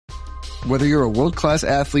Whether you're a world-class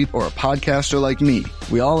athlete or a podcaster like me,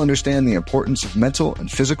 we all understand the importance of mental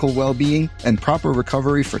and physical well-being and proper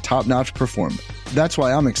recovery for top-notch performance. That's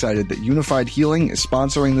why I'm excited that Unified Healing is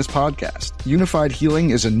sponsoring this podcast. Unified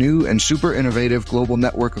Healing is a new and super innovative global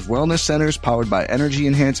network of wellness centers powered by Energy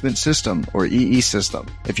Enhancement System, or EE System.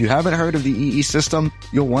 If you haven't heard of the EE System,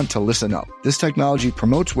 you'll want to listen up. This technology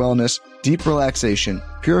promotes wellness, deep relaxation,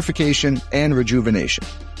 purification, and rejuvenation.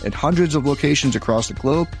 At hundreds of locations across the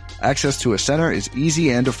globe, access to a center is easy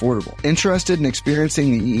and affordable. Interested in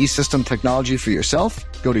experiencing the EE System technology for yourself?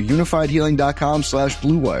 Go to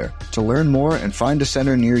unifiedhealing.com/bluewire to learn more and find a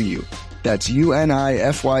center near you. That's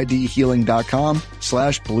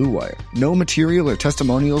unifydhealing.com/bluewire. No material or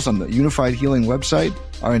testimonials on the Unified Healing website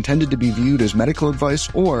are intended to be viewed as medical advice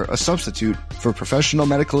or a substitute for professional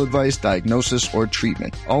medical advice, diagnosis, or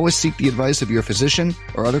treatment. Always seek the advice of your physician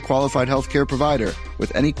or other qualified healthcare provider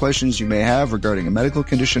with any questions you may have regarding a medical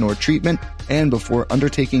condition or treatment and before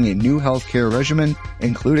undertaking a new healthcare regimen,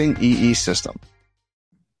 including EE System.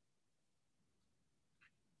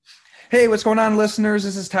 Hey, what's going on, listeners?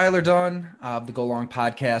 This is Tyler Dunn of the Go Long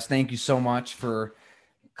Podcast. Thank you so much for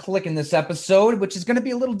clicking this episode, which is going to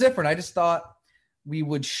be a little different. I just thought we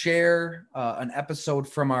would share an episode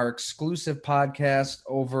from our exclusive podcast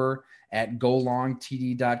over at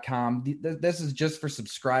golongtd.com. This is just for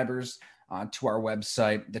subscribers to our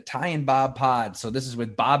website, the Ty and Bob Pod. So this is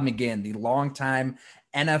with Bob McGinn, the longtime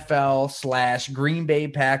NFL/Green Bay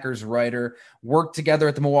Packers writer, worked together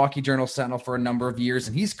at the Milwaukee Journal-Sentinel for a number of years,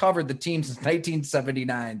 and he's covered the team since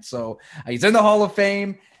 1979. So he's in the Hall of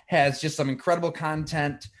Fame, has just some incredible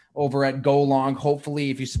content over at Go Long. Hopefully,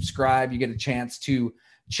 if you subscribe, you get a chance to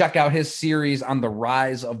check out his series on the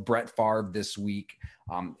rise of Brett Favre this week.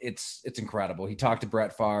 It's incredible. He talked to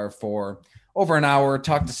Brett Favre for over an hour,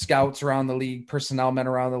 talked to scouts around the league, personnel men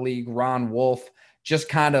around the league, Ron Wolf, just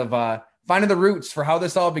kind of finding the roots for how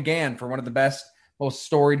this all began for one of the best, most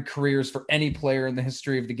storied careers for any player in the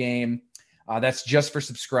history of the game. That's just for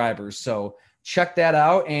subscribers. So check that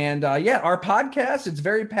out. And our podcast, it's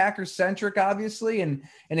very Packers centric, obviously, and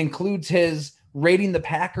includes his Rating the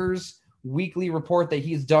Packers weekly report that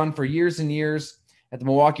he's done for years and years at the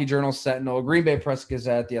Milwaukee Journal-Sentinel, Green Bay Press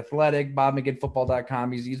Gazette, The Athletic,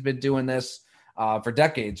 BobMcGinnFootball.com. He's been doing this for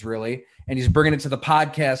decades, really, and he's bringing it to the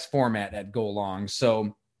podcast format at Go Long.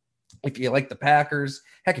 So if you like the Packers,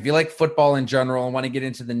 heck, if you like football in general and want to get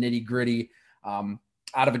into the nitty gritty out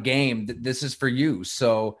of a game, this is for you.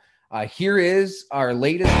 So here is our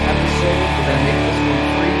latest episode. We're going to make this one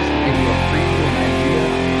free, just to give you a preview and idea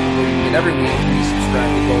of what you can get every week. Please subscribe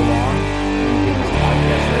to Go Long and get this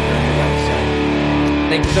podcast right there on your website.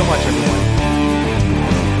 Thank you so much, everyone.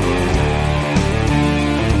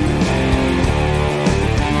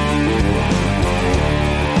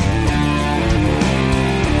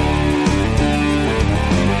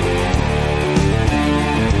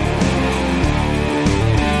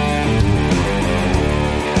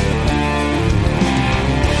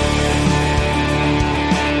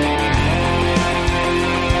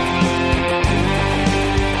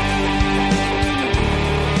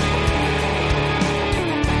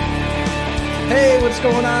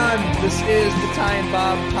 What's going on? This is the Ty and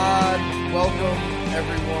Bob Pod. Welcome,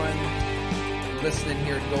 everyone, listening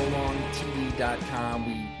here at golongtd.com.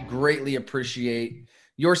 We greatly appreciate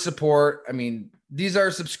your support. I mean, these are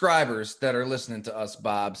subscribers that are listening to us,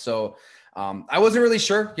 Bob. So I wasn't really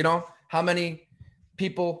sure, how many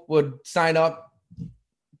people would sign up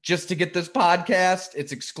just to get this podcast.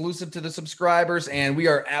 It's exclusive to the subscribers, and we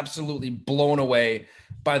are absolutely blown away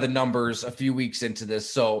by the numbers a few weeks into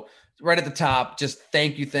this. So right at the top, just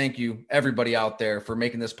thank you, everybody out there for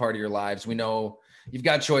making this part of your lives. We know you've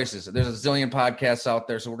got choices. There's a zillion podcasts out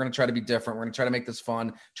there, so we're going to try to be different. We're going to try to make this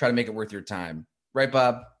fun, try to make it worth your time. Right,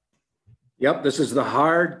 Bob? Yep, this is the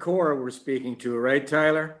hardcore we're speaking to, right,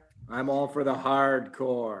 Tyler? I'm all for the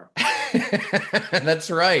hardcore. That's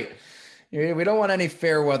right. We don't want any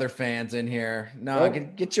fair weather fans in here. No,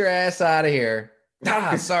 get your ass out of here.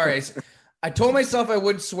 Sorry. I told myself I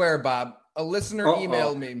wouldn't swear, Bob. A listener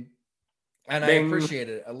emailed me. And I appreciate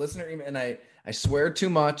it. A listener email, and I swear too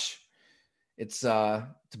much. It's a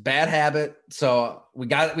bad habit. So we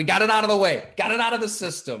got it out of the way. Got it out of the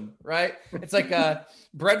system, right? It's like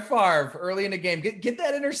Brett Favre early in the game. Get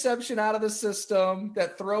that interception out of the system.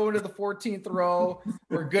 That throw into the 14th row.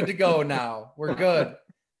 We're good to go now. We're good.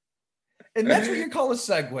 And that's what you call a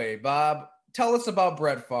segue, Bob. Tell us about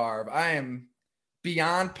Brett Favre. I am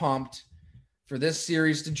beyond pumped for this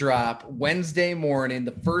series to drop Wednesday morning,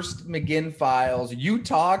 the first McGinn Files. You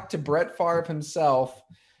talked to Brett Favre himself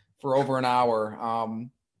for over an hour.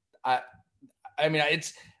 I mean,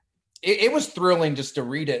 it was thrilling just to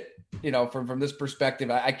read it from this perspective,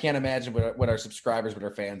 I can't imagine what our subscribers, what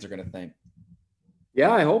our fans are going to think.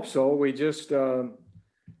 Yeah, I hope so. We just, the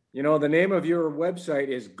name of your website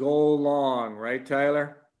is Go Long, right,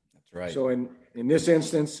 Tyler? That's right. So in this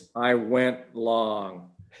instance, I went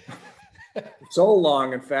long. So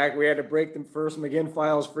long, in fact, we had to break the First McGinn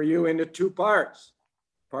Files for you into two parts.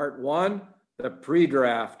 Part one, the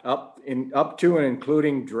pre-draft up to and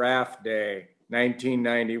including draft day,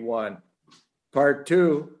 1991. Part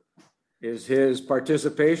two is his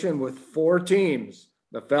participation with four teams: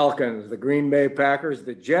 the Falcons, the Green Bay Packers,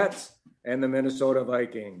 the Jets, and the Minnesota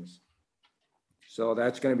Vikings. So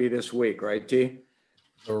that's going to be this week, right, T?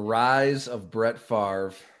 The rise of Brett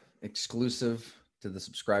Favre, exclusive to the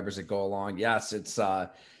subscribers that go along. Yes, it's and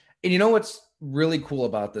you know what's really cool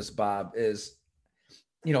about this, Bob, is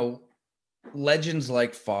legends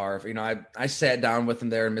like Favre. I sat down with him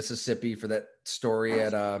there in Mississippi for that story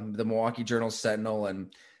at the Milwaukee Journal-Sentinel,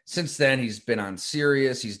 and since then he's been on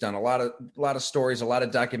Sirius. He's done a lot of stories, a lot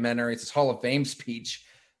of documentaries. His Hall of Fame speech,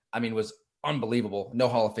 was unbelievable. No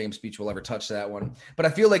Hall of Fame speech will ever touch that one. But I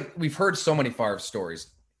feel like we've heard so many Favre stories.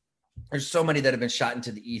 There's so many that have been shot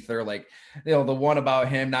into the ether, like, the one about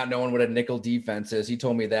him not knowing what a nickel defense is. He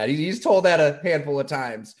told me that. He's told that a handful of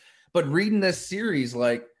times. But reading this series,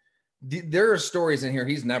 there are stories in here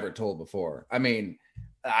he's never told before.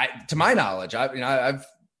 To my knowledge, I've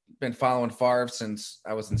been following Favre since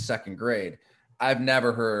I was in second grade. I've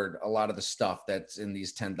never heard a lot of the stuff that's in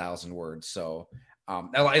these 10,000 words. So,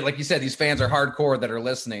 like you said, these fans are hardcore that are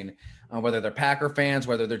listening, whether they're Packer fans,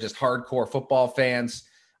 whether they're just hardcore football fans,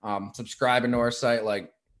 subscribing to our site.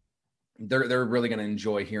 They're really going to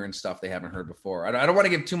enjoy hearing stuff they haven't heard before. I don't want to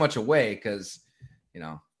give too much away because,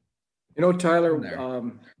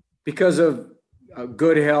 Tyler, because of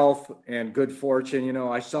good health and good fortune,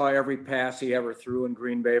 I saw every pass he ever threw in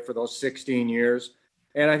Green Bay for those 16 years.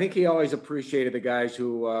 And I think he always appreciated the guys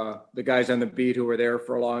on the beat who were there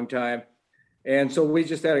for a long time. And so we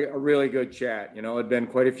just had a really good chat. It'd been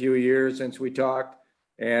quite a few years since we talked,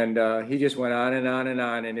 and he just went on and on and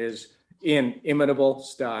on in his inimitable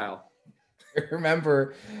style. I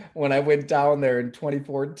remember when I went down there in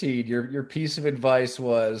 2014, your piece of advice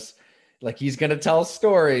was, he's going to tell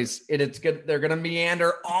stories and they're going to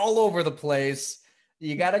meander all over the place.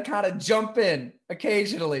 You got to kind of jump in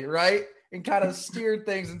occasionally, right? And kind of steer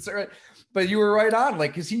things. But you were right on.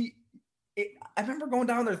 I remember going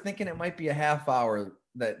down there thinking it might be a half hour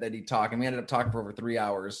that he talked. And we ended up talking for over 3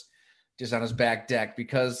 hours just on his back deck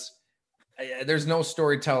because there's no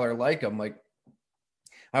storyteller like him.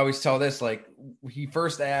 I always tell this, he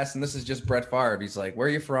first asked, and this is just Brett Favre. He's like, "Where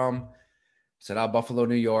are you from?" Said, Buffalo,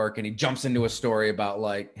 New York. And he jumps into a story about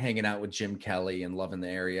hanging out with Jim Kelly and loving the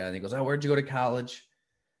area. And he goes, "Oh, where'd you go to college?"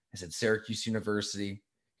 I said, "Syracuse University."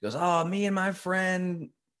 He goes, "Oh, me and my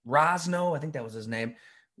friend Rosno," I think that was his name,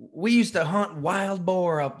 "we used to hunt wild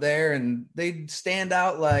boar up there and they'd stand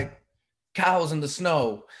out like cows in the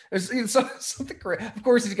snow." There's something great. Of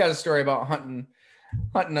course, he's got a story about hunting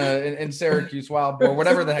in Syracuse wild boar,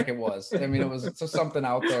 whatever the heck it was. It was something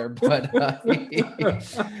out there, but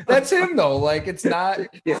that's him though. It's not,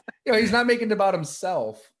 he's not making it about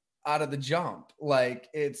himself out of the jump.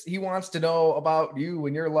 He wants to know about you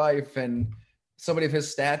and your life and somebody of his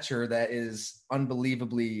stature that is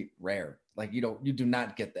unbelievably rare. You do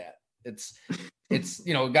not get that. It's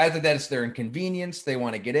guys like that, it's their inconvenience. They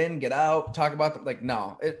want to get in, get out, talk about them.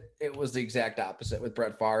 No, it was the exact opposite with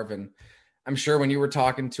Brett Favre. And I'm sure when you were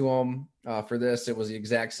talking to him for this, it was the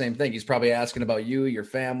exact same thing. He's probably asking about you, your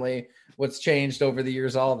family, what's changed over the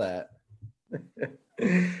years, all that.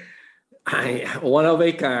 One of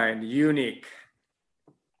a kind, unique.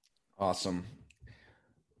 Awesome.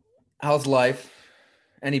 How's life?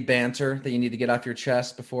 Any banter that you need to get off your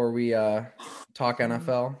chest before we talk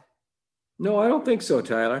NFL? No, I don't think so,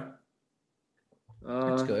 Tyler.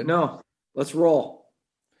 That's good. No, let's roll.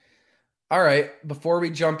 All right. Before we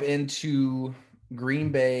jump into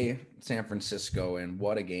Green Bay, San Francisco, and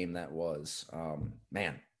what a game that was,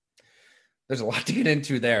 man, there's a lot to get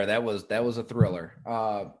into there. That was a thriller.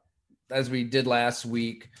 As we did last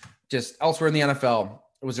week, just elsewhere in the NFL,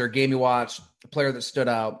 was there a game you watched, a player that stood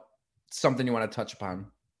out, something you want to touch upon?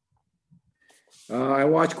 I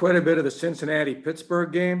watched quite a bit of the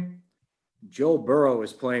Cincinnati-Pittsburgh game. Joe Burrow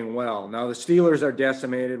is playing well. Now the Steelers are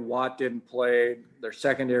decimated. Watt didn't play. Their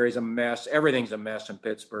secondary is a mess. Everything's a mess in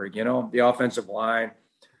Pittsburgh. The offensive line,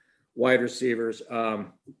 wide receivers. The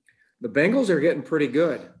Bengals are getting pretty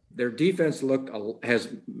good. Their defense has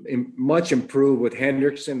much improved with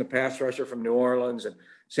Hendrickson, the pass rusher from New Orleans, and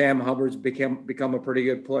Sam Hubbard's become a pretty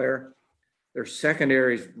good player. Their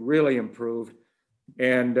secondary's really improved,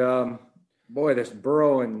 and Boy, this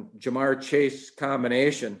Burrow and Jamar Chase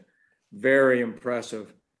combination, very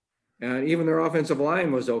impressive. And even their offensive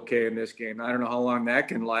line was okay in this game. I don't know how long that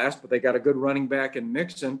can last, but they got a good running back in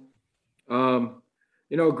Mixon.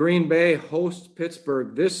 Green Bay hosts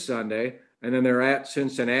Pittsburgh this Sunday, and then they're at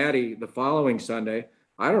Cincinnati the following Sunday.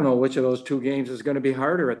 I don't know which of those two games is going to be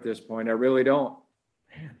harder at this point. I really don't.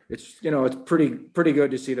 It's pretty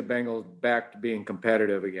good to see the Bengals back to being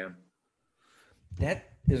competitive again. That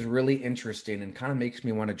is really interesting and kind of makes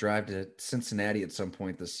me want to drive to Cincinnati at some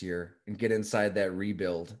point this year and get inside that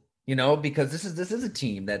rebuild, because this is a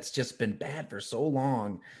team that's just been bad for so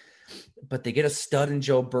long, but they get a stud in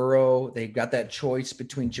Joe Burrow. They've got that choice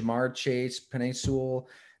between Jamar Chase, Penei Sewell.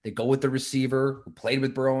 They go with the receiver who played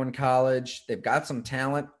with Burrow in college. They've got some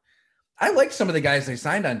talent. I like some of the guys they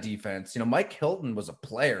signed on defense. Mike Hilton was a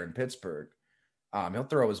player in Pittsburgh. He'll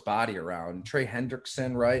throw his body around. Trey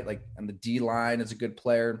Hendrickson, right? Like on the D line is a good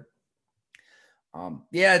player.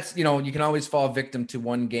 It's, you can always fall victim to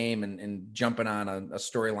one game and jumping on a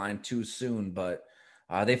storyline too soon, but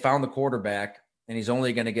they found the quarterback and he's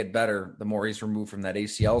only going to get better the more he's removed from that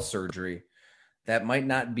ACL surgery. That might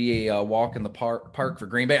not be a walk in the park for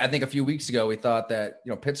Green Bay. I think a few weeks ago, we thought that,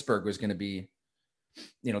 Pittsburgh was going to be,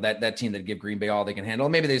 that team that give Green Bay all they can handle.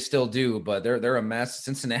 Maybe they still do, but they're a mess.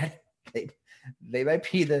 Cincinnati, they might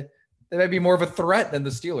be more of a threat than the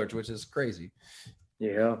Steelers, which is crazy.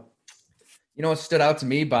 Yeah. What stood out to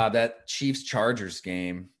me, Bob, that Chiefs-Chargers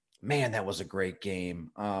game, man, that was a great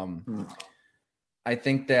game. I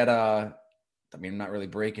think that, I'm not really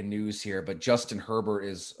breaking news here, but Justin Herbert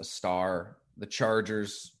is a star. The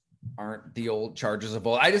Chargers aren't the old Chargers of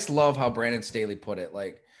old. I just love how Brandon Staley put it.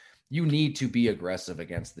 Like, you need to be aggressive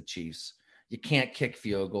against the Chiefs. You can't kick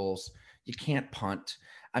field goals. You can't punt.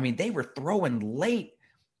 They were throwing late,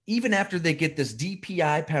 even after they get this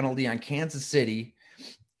DPI penalty on Kansas City.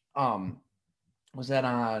 Was that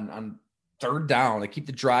on third down? They keep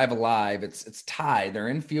the drive alive. It's tied. They're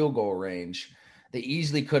in field goal range. They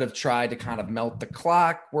easily could have tried to kind of melt the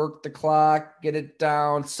clock, work the clock, get it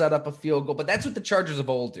down, set up a field goal. But that's what the Chargers of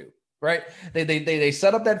old do, right? They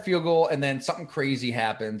set up that field goal and then something crazy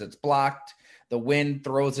happens. It's blocked. The wind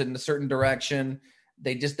throws it in a certain direction.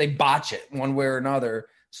 They botch it one way or another.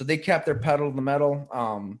 So they kept their pedal to the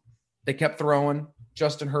metal. They kept throwing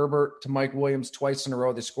Justin Herbert to Mike Williams twice in a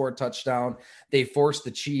row. They scored a touchdown. They forced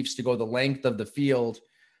the Chiefs to go the length of the field,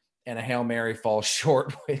 and a Hail Mary falls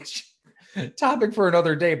short, which topic for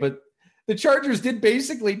another day. But the Chargers did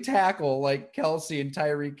basically tackle like Kelsey and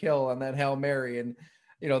Tyreek Hill on that Hail Mary. And,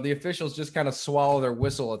 the officials just kind of swallow their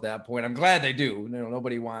whistle at that point. I'm glad they do.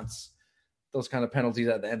 Nobody wants those kind of penalties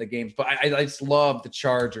at the end of games. But I just love the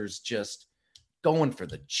Chargers just going for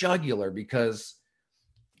the jugular, because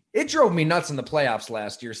it drove me nuts in the playoffs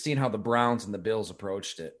last year, seeing how the Browns and the Bills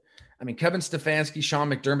approached it. Kevin Stefanski, Sean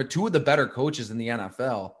McDermott, two of the better coaches in the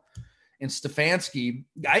NFL. And Stefanski,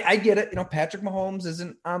 I get it. Patrick Mahomes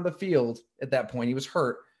isn't on the field at that point. He was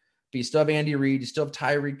hurt. But you still have Andy Reid. You still have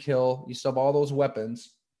Tyreek Hill. You still have all those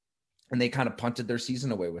weapons. And they kind of punted their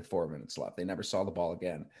season away with 4 minutes left. They never saw the ball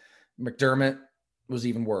again. McDermott was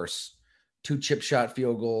even worse. 2 chip shot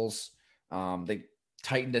field goals. They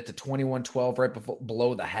tightened it to 21-12 right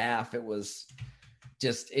below the half. It was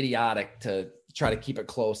just idiotic to try to keep it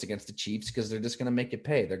close against the Chiefs, because they're just going to make it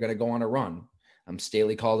pay. They're going to go on a run.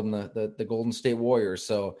 Staley called them the Golden State Warriors.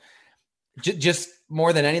 So just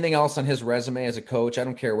more than anything else on his resume as a coach, I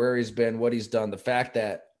don't care where he's been, what he's done, the fact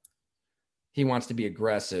that he wants to be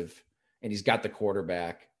aggressive and he's got the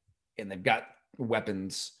quarterback and they've got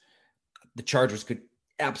weapons. The Chargers could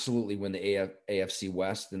absolutely win the AFC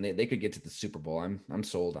West, and they could get to the Super Bowl. I'm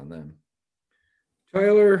sold on them.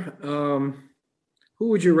 Tyler, who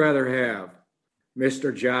would you rather have?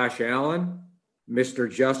 Mr. Josh Allen, Mr.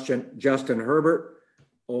 Justin Herbert,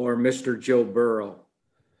 or Mr. Joe Burrow?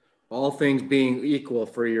 All things being equal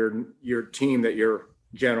for your team that you're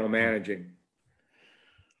general managing.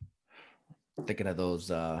 Thinking of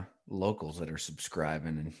those locals that are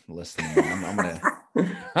subscribing and listening.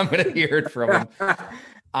 I'm gonna hear it from them.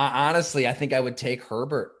 Honestly, I think I would take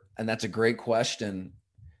Herbert, and that's a great question.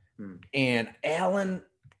 And Allen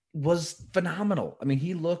was phenomenal.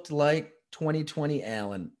 He looked like 2020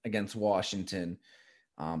 Allen against Washington.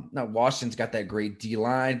 Now Washington's got that great D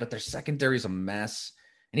line, but their secondary is a mess,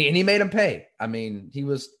 and he made him pay. He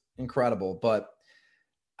was incredible. But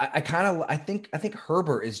I think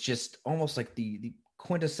Herbert is just almost like the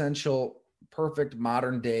quintessential perfect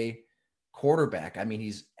modern day quarterback.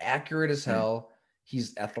 He's accurate as hell.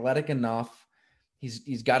 He's athletic enough.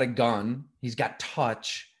 He's got a gun. He's got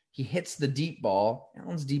touch. He hits the deep ball.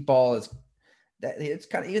 Allen's deep ball is that it's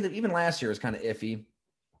kind of, even last year was kind of iffy.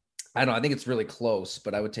 I don't know. I think it's really close,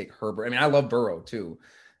 but I would take Herbert. I mean, I love Burrow too,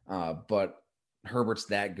 but Herbert's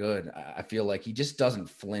that good. I feel like he just doesn't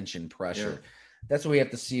flinch in pressure. Yeah. That's what we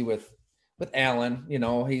have to see with Allen. You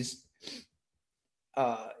know, he's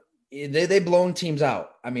they blown teams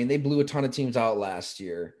out. I mean, they blew a ton of teams out last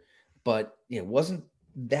year, but it wasn't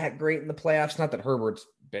that great in the playoffs. Not that Herbert's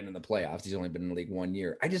been in the playoffs. He's only been in the league 1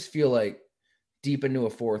 year. I just feel like deep into a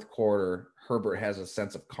fourth quarter, Herbert has a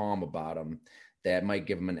sense of calm about him that might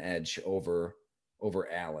give him an edge over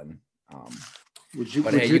Allen.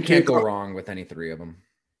 You can't go wrong with any three of them.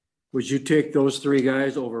 Would you take those three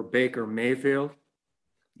guys over Baker Mayfield?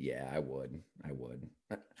 Yeah, I would.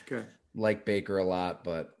 Okay. Like Baker a lot,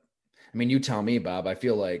 but I mean, you tell me, Bob. I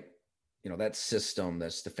feel like, that system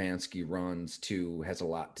that Stefanski runs too has a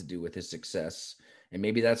lot to do with his success. And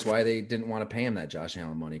maybe that's why they didn't want to pay him that Josh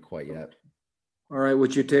Allen money quite yet. All right.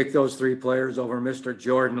 Would you take those three players over Mr.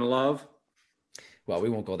 Jordan Love? Well, we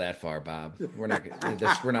won't go that far, Bob. We're not.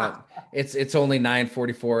 It's only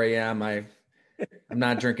 9:44 a.m. I'm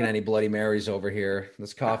not drinking any Bloody Marys over here.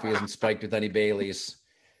 This coffee isn't spiked with any Baileys.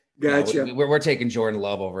 Gotcha. We're taking Jordan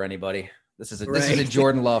Love over anybody. This is a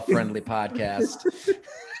Jordan Love friendly podcast.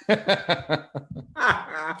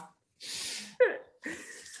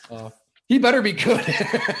 He better be good.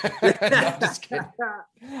 No, I'm just kidding.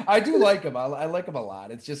 I do like him. I like him a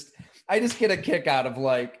lot. It's just I just get a kick out of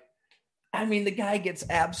the guy gets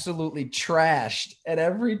absolutely trashed at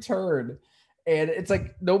every turn. And it's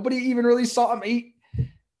like nobody even really saw him.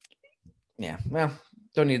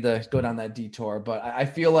 Don't need to go down that detour, but I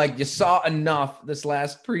feel like you saw enough this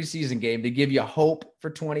last preseason game to give you hope for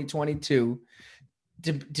 2022,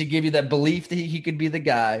 to give you that belief that he could be the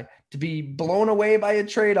guy, to be blown away by a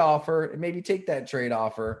trade offer and maybe take that trade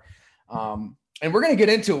offer. And we're going to get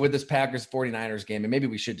into it with this Packers 49ers game, and maybe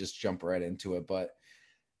we should just jump right into it. But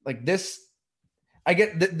this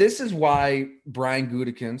is why Brian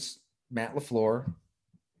Gutekunst, Matt LaFleur,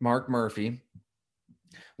 Mark Murphy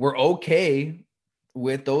were okay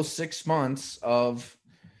with those 6 months of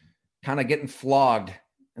kind of getting flogged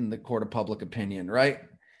in the court of public opinion, right?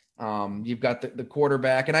 You've got the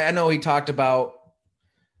quarterback, and I know he talked about,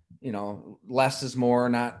 less is more,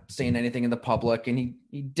 not saying anything in the public, and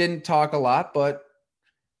he didn't talk a lot, but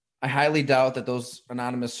I highly doubt that those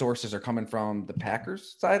anonymous sources are coming from the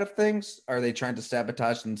Packers side of things. Are they trying to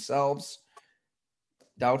sabotage themselves?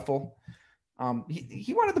 Doubtful.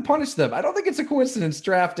 He wanted to punish them. I don't think it's a coincidence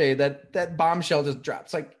draft day that bombshell just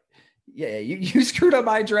drops. You screwed up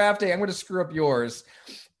my draft day. I'm going to screw up yours.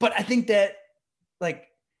 But I think that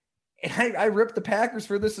I ripped the Packers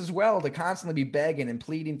for this as well, to constantly be begging and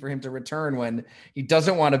pleading for him to return when he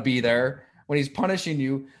doesn't want to be there, when he's punishing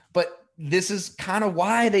you. But this is kind of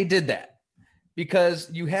why they did that,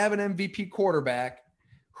 because you have an MVP quarterback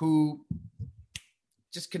who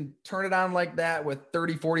just can turn it on like that with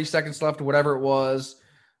 30, 40 seconds left, whatever it was.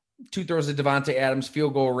 2 throws to Devontae Adams,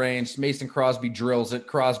 field goal range. Mason Crosby drills it.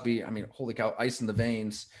 Crosby, holy cow, ice in the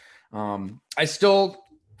veins. I still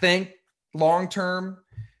think long-term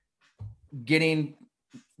getting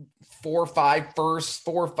 4 or 5 firsts,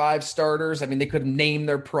 4 or 5 starters. They could name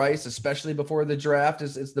their price, especially before the draft,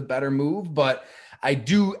 is the better move. But I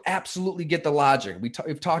do absolutely get the logic.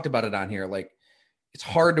 We've talked about it on here. It's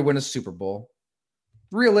hard to win a Super Bowl.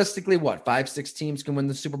 Realistically, 5-6 teams can win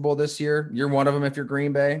the Super Bowl this year. You're one of them if you're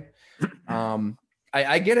Green Bay.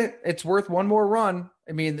 I get it. It's worth one more run.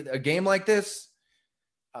 A game like this,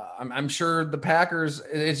 I'm sure the Packers,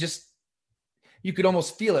 it's just, you could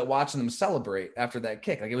almost feel it watching them celebrate after that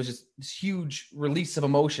kick. It was just this huge release of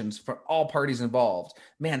emotions for all parties involved.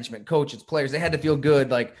 Management, coaches, players. They had to feel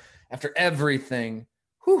good. After everything,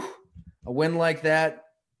 a win like that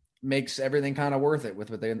makes everything kind of worth it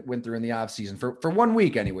with what they went through in the offseason for 1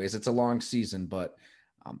 week anyways. It's a long season, but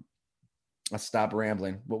let's stop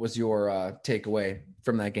rambling. What was your takeaway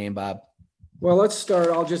from that game, Bob? Well, let's start.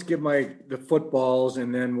 I'll just give the footballs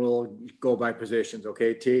and then we'll go by positions.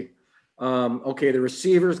 Okay, T? The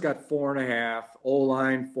receivers got 4.5,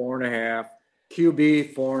 O-line 4.5,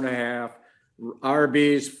 QB 4.5,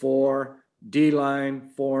 RBs 4,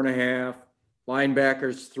 D-line 4.5,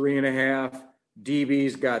 linebackers 3.5,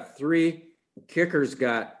 DBs got 3, kickers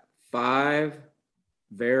got 5.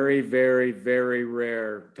 Very, very, very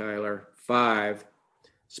rare, Tyler. 5.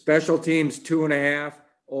 Special teams 2.5,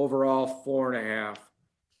 overall 4.5.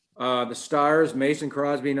 The stars, Mason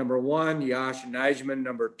Crosby, number 1, Josh Nijman,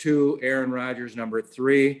 number 2, Aaron Rodgers, number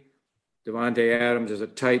 3. Devontae Adams is a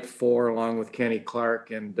tight 4, along with Kenny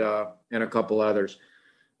Clark and a couple others.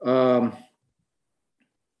 Matt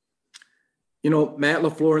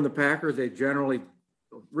LaFleur and the Packers, they generally,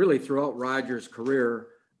 really throughout Rodgers' career,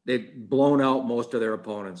 they've blown out most of their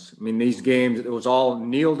opponents. I mean, these games, it was all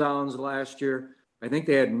kneel downs last year. I think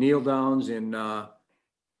they had kneel downs in,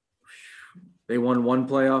 they won one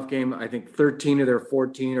playoff game. I think 13 of their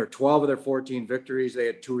 14 or 12 of their 14 victories, they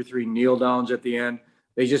had 2 or 3 kneel downs at the end.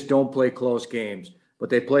 They just don't play close games. But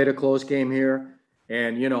they played a close game here.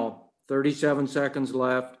 And, 37 seconds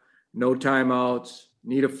left, no timeouts,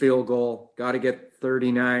 need a field goal, got to get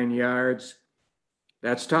 39 yards.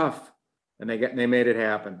 That's tough. And they made it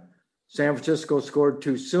happen. San Francisco scored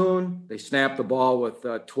too soon. They snapped the ball with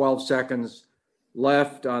 12 seconds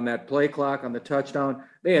left on that play clock on the touchdown.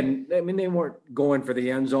 They weren't going for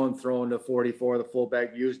the end zone, throwing to 44. The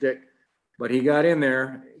fullback used it, but he got in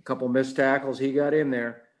there. A couple missed tackles. He got in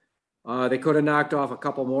there. They could have knocked off a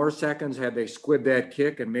couple more seconds had they squibbed that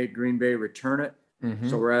kick and made Green Bay return it. Mm-hmm.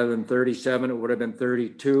 So rather than 37, it would have been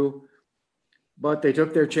 32. But they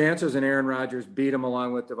took their chances, and Aaron Rodgers beat them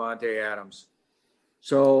along with Davante Adams.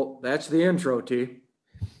 So that's the intro, T.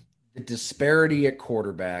 The disparity at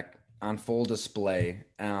quarterback on full display.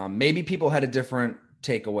 Maybe people had a different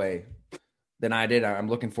takeaway than I did. I'm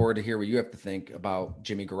looking forward to hear what you have to think about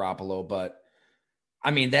Jimmy Garoppolo. But, I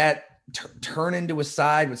mean, that turn into a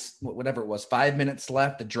side with whatever it was, 5 minutes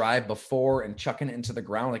left, the drive before, and chucking it into the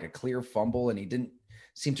ground like a clear fumble, and he didn't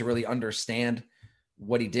seem to really understand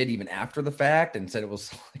what he did even after the fact, and said it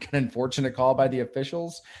was like an unfortunate call by the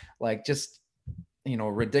officials. Like, just,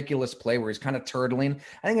 ridiculous play where he's kind of turtling.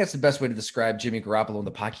 I think that's the best way to describe Jimmy Garoppolo in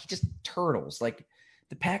the pocket. He just turtles. Like,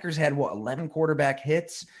 the Packers had 11 quarterback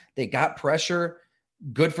hits. They got pressure.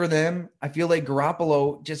 Good for them. I feel like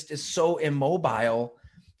Garoppolo just is so immobile.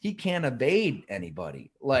 He can't evade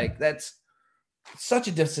anybody. Like, that's such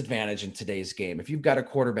a disadvantage in today's game if you've got a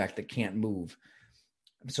quarterback that can't move.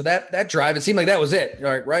 So that drive, it seemed like that was it,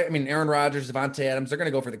 right? I mean, Aaron Rodgers, Davante Adams, they're going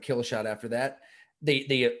to go for the kill shot after that.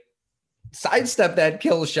 They sidestep that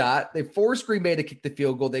kill shot. They force Green Bay to kick the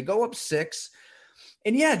field goal. They go up 6.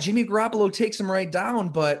 And yeah, Jimmy Garoppolo takes them right down,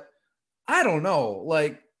 but I don't know.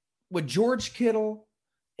 Like, with George Kittle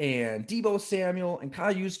and Deebo Samuel and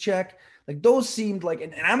Kyle Juszczyk, like, those seemed like,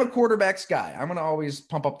 and I'm a quarterbacks guy. I'm going to always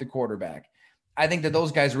pump up the quarterback. I think that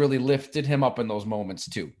those guys really lifted him up in those moments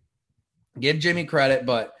too. Give Jimmy credit,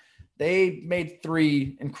 but they made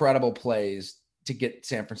 3 incredible plays to get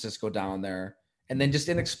San Francisco down there. And then just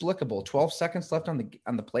inexplicable, 12 seconds left on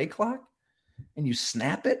the play clock, and you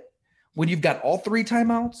snap it when you've got all 3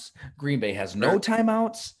 timeouts. Green Bay has no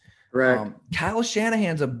timeouts. Right. Kyle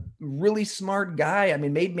Shanahan's a really smart guy. I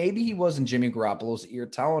mean, maybe he was in Jimmy Garoppolo's ear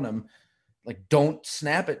telling him, like, don't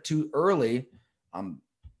snap it too early.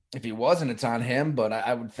 If he wasn't, it's on him, but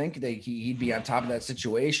I would think that he'd be on top of that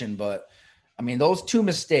situation. But I mean, those 2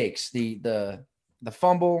 mistakes, the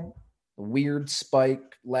fumble, the weird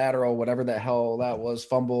spike, lateral, whatever the hell that was,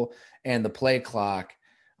 fumble, and the play clock.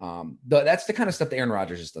 That's the kind of stuff that Aaron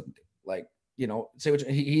Rodgers just doesn't do. Like,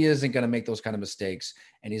 he isn't going to make those kind of mistakes,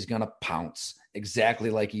 and he's going to pounce exactly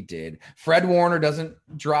like he did. Fred Warner doesn't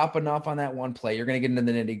drop enough on that one play. You're going to get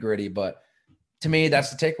into the nitty gritty, but to me,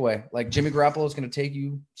 that's the takeaway. Like, Jimmy Garoppolo is going to take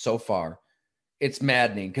you so far. It's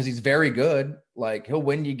maddening because he's very good. Like, he'll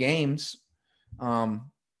win you games.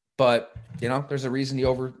 But there's a reason he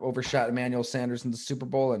overshot Emmanuel Sanders in the Super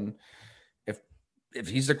Bowl. And if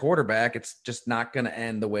he's the quarterback, it's just not going to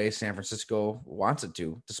end the way San Francisco wants it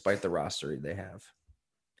to, despite the roster they have.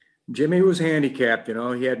 Jimmy was handicapped.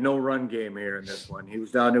 He had no run game here in this one. He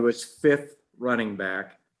was down to his 5th running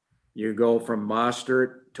back. You go from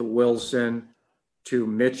Mostert to Wilson to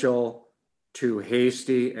Mitchell to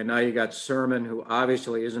Hasty, and now you got Sermon, who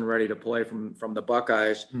obviously isn't ready to play from the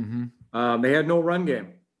Buckeyes. Mm-hmm. They had no run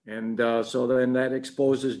game, and so then that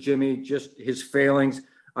exposes Jimmy, just his failings.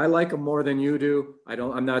 I like him more than you do.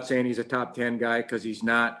 I'm not saying he's a top 10 guy, because he's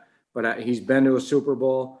not, but he's been to a Super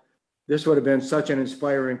Bowl. This would have been such an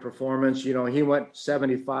inspiring performance. He went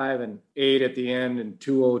 75-8 at the end and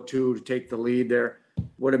 202 to take the lead there.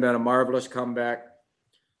 Would have been a marvelous comeback.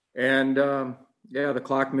 And the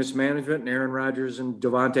clock mismanagement, and Aaron Rodgers and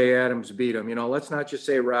Davante Adams beat him. Let's not just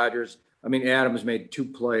say Rodgers. I mean, Adams made 2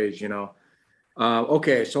 plays,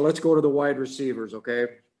 Okay, so let's go to the wide receivers, okay?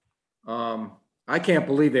 I can't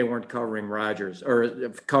believe they weren't covering Rodgers or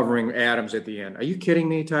covering Adams at the end. Are you kidding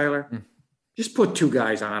me, Tyler? Just put 2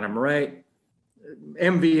 guys on him, right?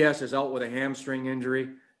 MVS is out with a hamstring injury.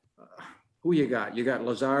 Who you got? You got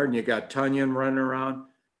Lazard and you got Tunyon running around.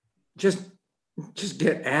 Just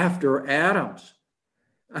get after Adams.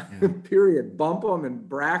 Yeah. Period. Bump them and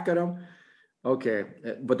bracket them. Okay,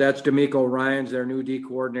 but that's DeMeco Ryans, their new D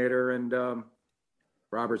coordinator, and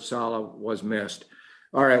Robert Saleh was missed.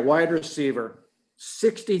 All right, wide receiver.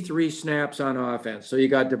 63 snaps on offense. So you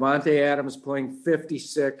got Davante Adams playing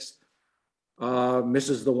 56,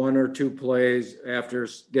 misses the 1 or 2 plays after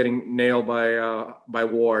getting nailed by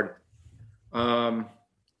Ward. Alan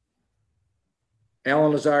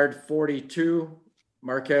Lazard 42,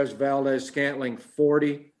 Marquez Valdez-Scantling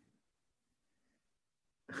 40,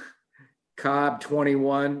 Cobb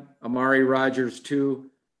 21, Amari Rogers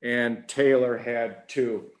 2, and Taylor had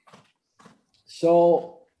 2.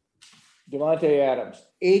 So Davante Adams,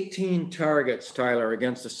 18 targets, Tyler,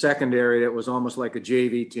 against a secondary that was almost like a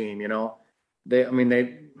JV team, you know. They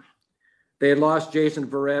had lost Jason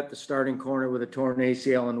Verrett, the starting corner, with a torn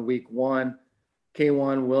ACL in week 1.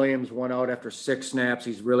 K1 Williams went out after 6 snaps.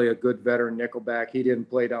 He's really a good veteran nickelback. He didn't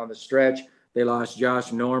play down the stretch. They lost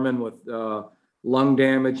Josh Norman with lung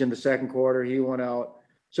damage in the second quarter. He went out.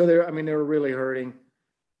 So they were really hurting.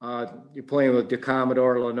 You're playing with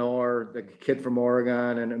DeCommodore Lenore, the kid from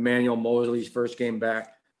Oregon, and Emmanuel Mosley's first game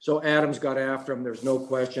back. So Adams got after him. There's no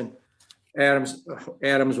question. Adams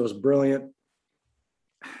was brilliant.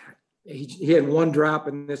 He had 1 drop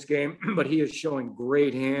in this game, but he is showing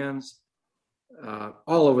great hands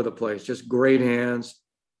all over the place. Just great hands.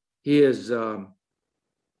 He is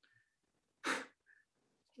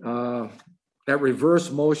that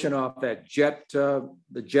reverse motion off that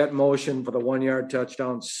the jet motion for the 1-yard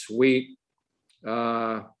touchdown, sweet.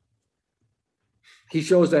 He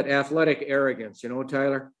shows that athletic arrogance, you know,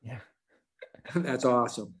 Tyler? Yeah. That's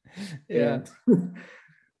awesome. Yeah. And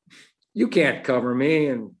you can't cover me.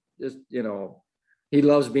 And just, you know, he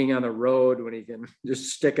loves being on the road when he can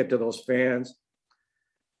just stick it to those fans.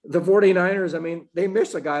 The 49ers, I mean, they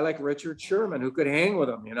miss a guy like Richard Sherman who could hang with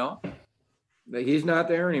him, you know? He's not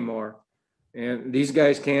there anymore. And these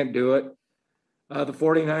guys can't do it. The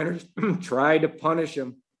 49ers tried to punish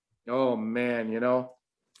him. Oh, man, you know,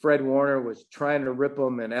 Fred Warner was trying to rip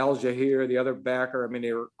him, and Al Jahir, the other backer, I mean,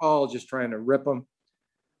 they were all just trying to rip him.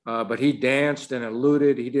 But he danced and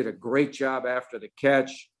eluded. He did a great job after the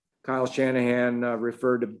catch. Kyle Shanahan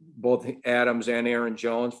referred to both Adams and Aaron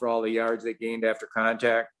Jones for all the yards they gained after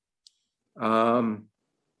contact. You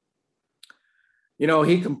know,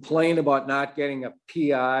 he complained about not getting a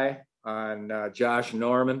PI on Josh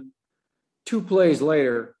Norman. 2 plays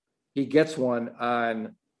later, he gets one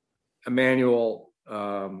on Emmanuel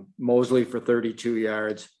Mosley for 32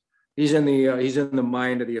 yards. He's in the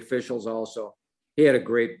mind of the officials also. He had a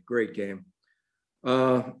great game.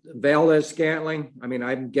 Valdez-Scantling, I mean,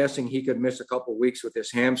 I'm guessing he could miss a couple weeks with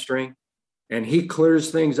his hamstring, and he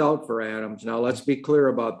clears things out for Adams. Now, let's be clear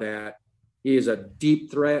about that. He is a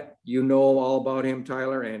deep threat. You know all about him,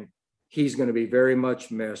 Tyler, and he's going to be very much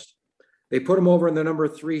missed. They put him over in the number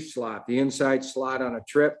 3 slot, the inside slot on a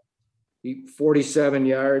trip. He 47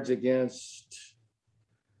 yards against,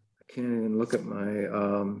 I can't even look at my,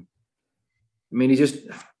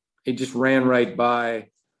 he just ran right by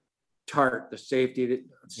Tart, the safety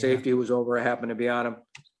who was over, happened to be on him.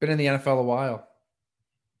 Been in the NFL a while.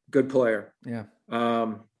 Good player. Yeah.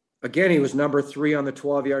 Again, he was number 3 on the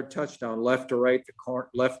 12-yard touchdown, left to right,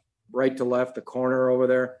 right to left, the corner over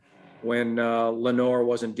there when Lenore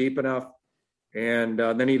wasn't deep enough. And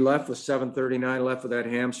then he left with 7:39 left with that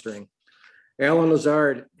hamstring. Alan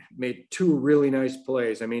Lazard made 2 really nice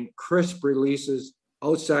plays. I mean, crisp releases,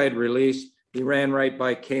 outside release. He ran right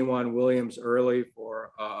by K1 Williams early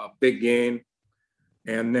for a big gain.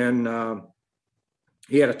 And then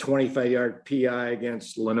he had a 25-yard PI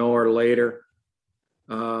against Lenore later.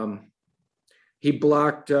 He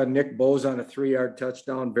blocked Nick Bosa on a 3-yard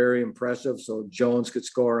touchdown, very impressive, so Jones could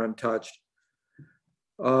score untouched.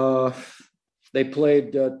 They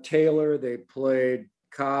played Taylor. They played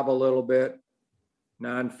Cobb a little bit,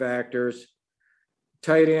 non-factors.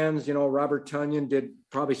 Tight ends, you know, Robert Tonyan did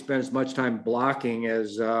probably spend as much time blocking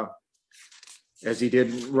as he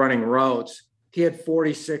did running routes. He had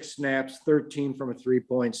 46 snaps, 13 from a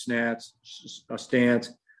 3-point stance.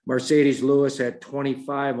 Mercedes Lewis had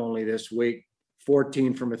 25 only this week,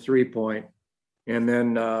 14 from a 3-point. And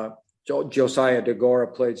then Josiah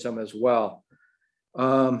DeGora played some as well.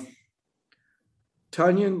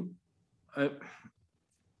 Tonyan,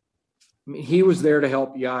 he was there to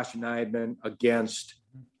help Yosh Nijman against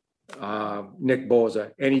Nick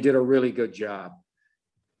Bosa, and he did a really good job.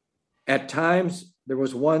 At times, there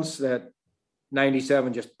was once that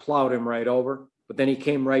 97 just plowed him right over, but then he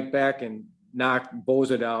came right back and knocked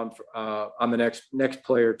Bosa down on the next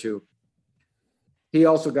play or two. He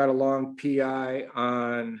also got a long PI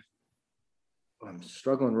on, I'm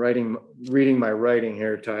struggling reading my writing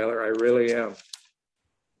here, Tyler. I really am.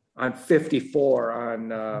 On 54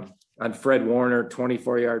 on Fred Warner,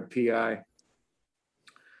 24-yard PI.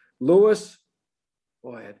 Lewis,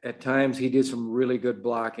 Boy, at times he did some really good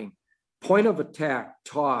blocking. Point of attack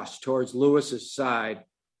toss towards Lewis's side.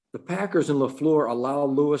 The Packers and LaFleur allow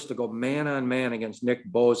Lewis to go man on man against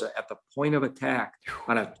Nick Bosa at the point of attack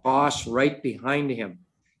on a toss right behind him.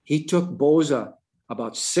 He took Bosa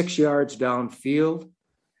about 6 yards downfield,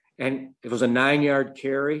 and it was a 9-yard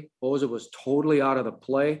carry. Bosa was totally out of the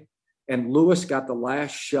play, and Lewis got the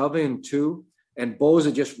last shove in too, and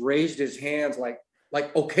Bosa just raised his hands like,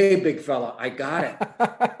 okay, big fella, I got it.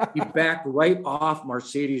 He backed right off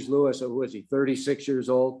Mercedes Lewis. Who was he, 36 years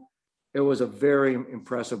old? It was a very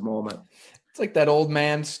impressive moment. It's like that old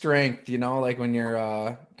man strength, like when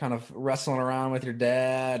you're kind of wrestling around with your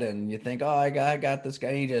dad and you think, oh, I got this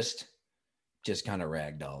guy. He just kind of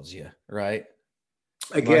ragdolls you, right?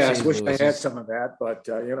 I guess. Wish I had some of that, but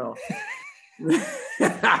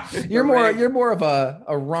you're more of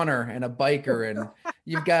a runner and a biker, and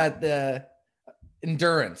you've got the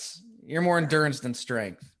endurance. You're more endurance than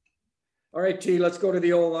strength. All right, T, let's go to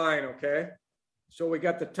the O-line, okay? So we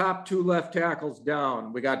got the top 2 left tackles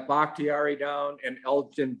down. We got Bakhtiari down and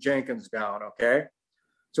Elgton Jenkins down, okay?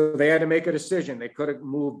 So they had to make a decision. They could have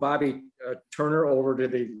moved Bobby Turner over to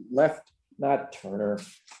the left, not Turner.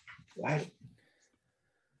 What?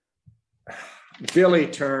 Billy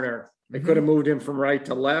Turner. They could have moved him from right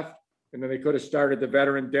to left, and then they could have started the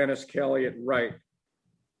veteran Dennis Kelly at right.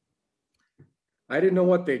 I didn't know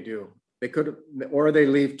what they do. They could have, or they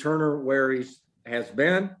leave Turner where he has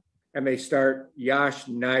been, and they start Yosh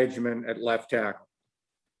Nijman at left tackle.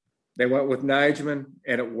 They went with Nijman,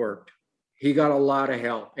 and it worked. He got a lot of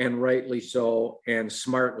help, and rightly so, and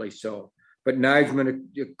smartly so. But Nijman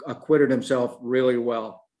acquitted himself really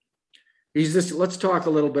well. Let's talk a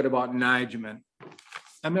little bit about Nijman.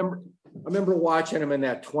 I remember watching him in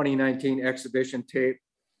that 2019 exhibition tape.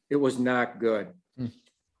 It was not good.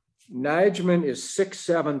 Nijman is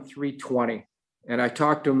 6'7", 320. And I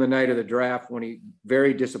talked to him the night of the draft when he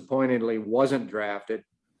very disappointingly wasn't drafted,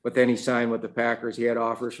 but then he signed with the Packers. He had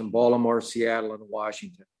offers from Baltimore, Seattle, and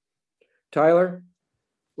Washington. Tyler,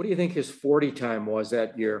 what do you think his 40 time was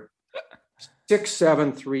that year?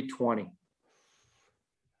 6'7", 320.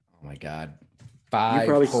 Oh my God.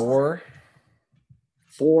 5'4".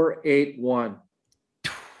 4.81.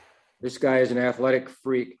 This guy is an athletic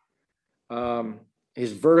freak.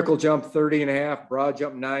 His vertical jump 30.5, broad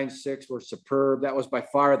jump 9.6 were superb. That was by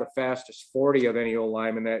far the fastest 40 of any old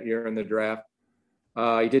lineman that year in the draft.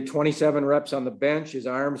 He did 27 reps on the bench. His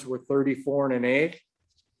arms were 34.125.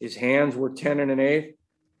 His hands were 10.125.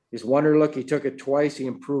 His wonder look, he took it twice. He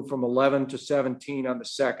improved from 11 to 17 on the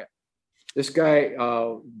second. This guy,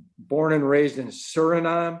 born and raised in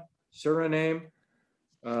Suriname.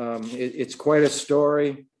 It's quite a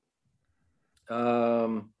story.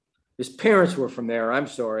 His parents were from there. I'm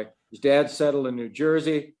sorry. His dad settled in New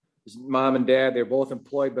Jersey. His mom and dad, they're both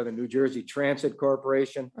employed by the New Jersey Transit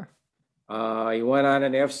Corporation. He went on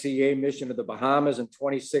an FCA mission to the Bahamas in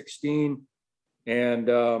 2016. And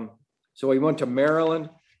so he went to Maryland.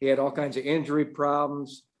 He had all kinds of injury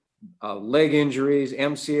problems, leg injuries,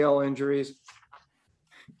 MCL injuries.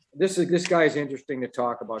 This guy is interesting to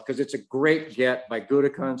talk about because it's a great get by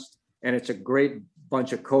Gutekunst, and it's a great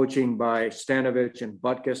bunch of coaching by Stanovich and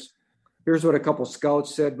Butkus. Here's what a couple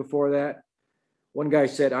scouts said before that. One guy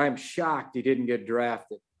said, "I'm shocked he didn't get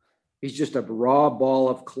drafted. He's just a raw ball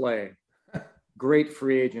of clay." Great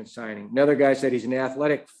free agent signing. Another guy said he's an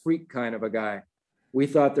athletic freak kind of a guy. We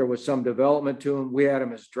thought there was some development to him. We had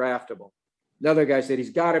him as draftable. Another guy said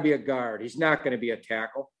he's got to be a guard. He's not going to be a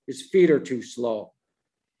tackle. His feet are too slow.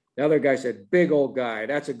 The other guy said, big old guy.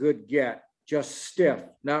 That's a good get. Just stiff,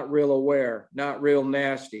 not real aware, not real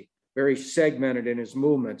nasty, very segmented in his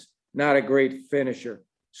movements, not a great finisher,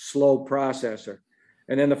 slow processor.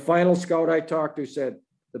 And then the final scout I talked to said,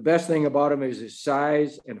 the best thing about him is his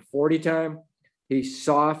size and 40 time. He's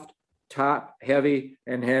soft, top heavy,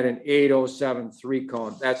 and had an 8.07 3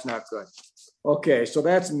 cone. That's not good. Okay, so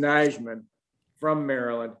that's Nijman from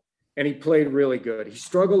Maryland, and he played really good. He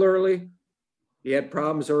struggled early. He had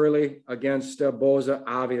problems early against Bosa,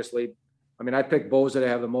 obviously. I mean, I picked Bosa to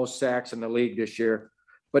have the most sacks in the league this year.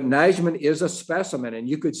 But Nijman is a specimen, and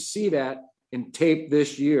you could see that in tape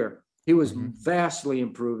this year. He was vastly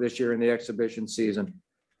improved this year in the exhibition season.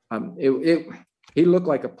 He looked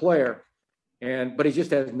like a player, but he just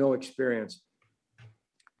has no experience.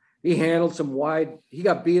 He handled some wide. He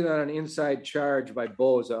got beat on an inside charge by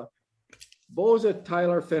Bosa.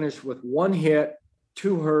 Tyler finished with 1 hit,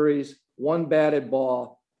 2 hurries, 1 batted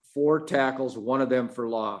ball, 4 tackles, 1 of them for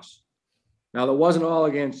loss. Now, that wasn't all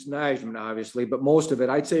against Nijman, obviously, but most of it,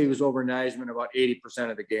 I'd say he was over Nijman about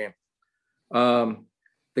 80% of the game.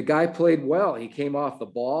 The guy played well. He came off the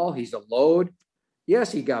ball. He's a load.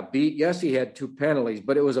 Yes, he got beat. Yes, he had 2 penalties,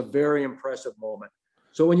 but it was a very impressive moment.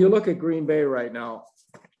 So when you look at Green Bay right now,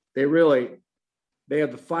 they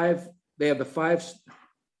have the five.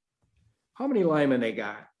 How many linemen they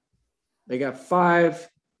got? They got 5.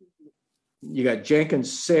 You got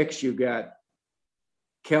Jenkins 6. You got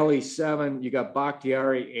Kelly 7. You got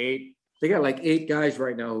Bakhtiari 8. They got like 8 guys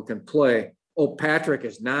right now who can play. Oh, Patrick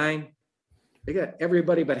is 9. They got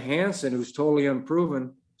everybody but Hansen, who's totally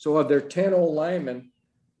unproven. So of their 10 old linemen,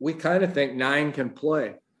 we kind of think 9 can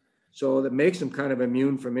play. So that makes them kind of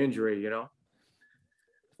immune from injury, All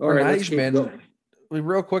right, let's keep going.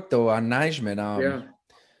 Real quick though on Nijman, Yeah.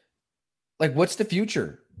 like what's the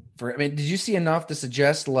future for? I mean, did you see enough to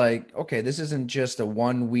suggest like, okay, this isn't just a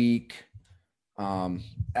 1 week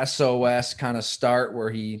SOS kind of start where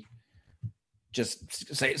he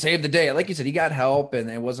just saved the day? Like you said, he got help and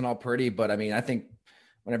it wasn't all pretty, but I mean, I think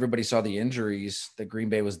when everybody saw the injuries that Green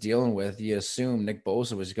Bay was dealing with, you assumed Nick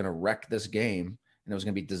Bosa was going to wreck this game and it was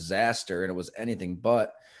going to be disaster, and it was anything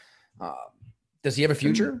but. Does he have a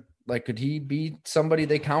future? Like, could he be somebody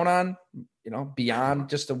they count on, beyond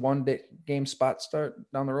just a 1 game spot start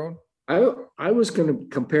down the road? I was going to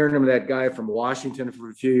compare him to that guy from Washington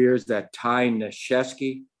for a few years, that Ty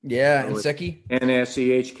Nsekhe. Yeah, Nsekhe.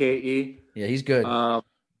 Nsekhe. Yeah, he's good.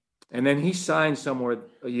 And then he signed somewhere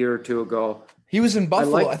a year or 2 ago. He was in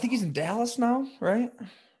Buffalo. I think he's in Dallas now, right?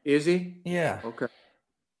 Is he? Yeah. Okay.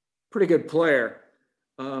 Pretty good player.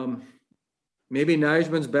 Maybe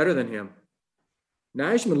Nijman's better than him.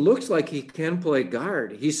 Nijman looks like he can play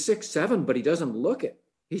guard. He's 6'7", but he doesn't look it.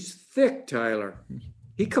 He's thick, Tyler.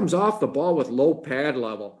 He comes off the ball with low pad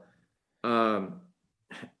level.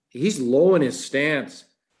 He's low in his stance.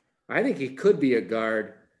 I think he could be a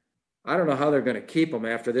guard. I don't know how they're going to keep him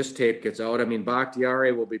after this tape gets out. I mean,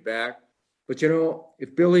 Bakhtiari will be back. But,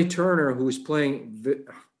 if Billy Turner, who's playing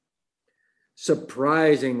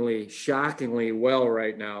surprisingly, shockingly well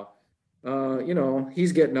right now,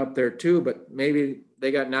 he's getting up there too, but maybe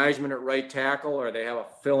they got Nijman at right tackle or they have a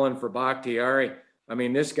fill-in for Bakhtiari. I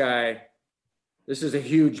mean, this is a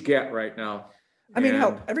huge get right now. I mean,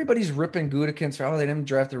 everybody's ripping Gutekunst for, they didn't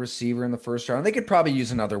draft a receiver in the first round. They could probably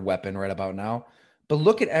use another weapon right about now. But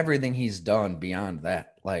look at everything he's done beyond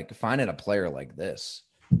that. Like, finding a player like this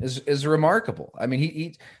is remarkable. I mean,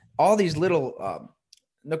 he all these little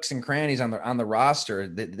nooks and crannies on the roster,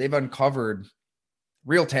 they've uncovered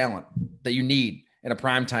real talent that you need in a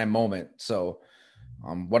primetime moment. So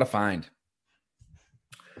what a find.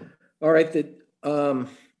 All right.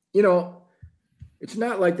 It's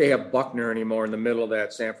not like they have Buckner anymore in the middle of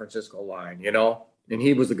that San Francisco line, and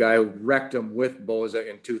he was the guy who wrecked them with Bosa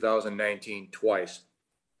in 2019 twice.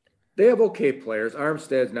 They have okay players.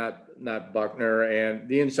 Armstead's not Buckner, and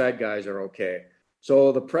the inside guys are okay.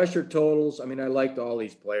 So the pressure totals, I mean, I liked all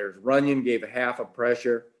these players. Runyon gave half a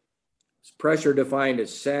pressure. It's pressure defined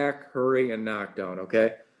as sack, hurry, and knockdown,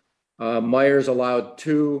 okay? Myers allowed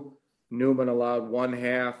 2. Newman allowed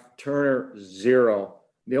 1/2. Turner, 0.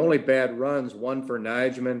 The only bad runs, 1 for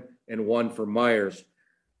Nijman and 1 for Myers.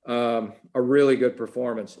 A really good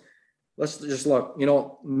performance. Let's just look.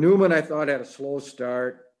 Newman, I thought, had a slow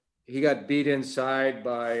start. He got beat inside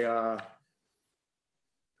by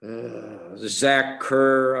Zach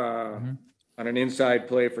Kerr on an inside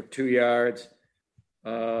play for 2 yards.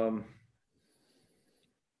 I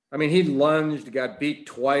mean, he lunged, got beat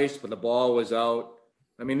twice, but the ball was out.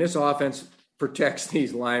 I mean, this offense protects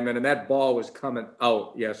these linemen, and that ball was coming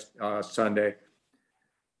out Sunday.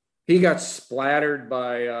 He got splattered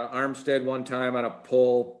by Armstead one time on a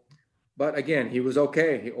pull, but again, he was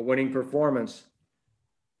okay. A winning performance.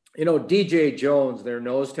 DJ Jones, their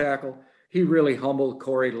nose tackle, he really humbled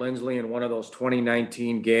Corey Linsley in one of those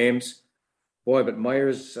 2019 games. Boy, but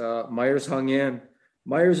Myers hung in.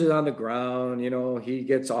 Myers is on the ground. He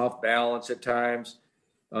gets off balance at times.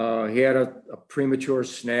 He had a premature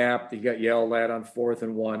snap. He got yelled at on 4th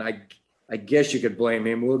and 1. I guess you could blame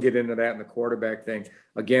him. We'll get into that in the quarterback thing.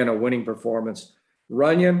 Again, a winning performance.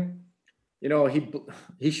 Runyon,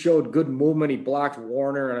 he showed good movement. He blocked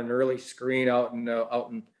Warner on an early screen out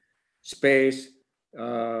in space.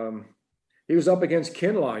 He was up against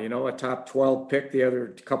Kinlaw, a top 12 pick a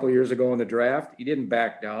couple of years ago in the draft. He didn't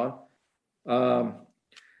back down.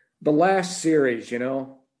 The last series,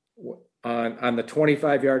 on the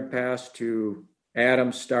 25-yard pass to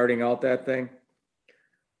Adams starting out that thing,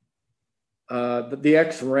 the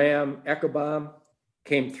ex-Ram Eckebaum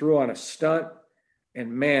came through on a stunt,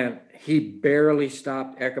 and man, he barely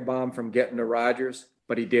stopped Eckebaum from getting to Rodgers,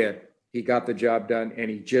 but he did. He got the job done,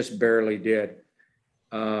 and he just barely did.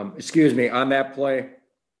 On that play.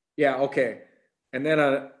 Yeah, okay. And then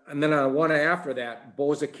on one after that,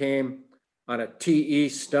 Bosa came on a TE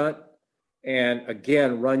stunt. And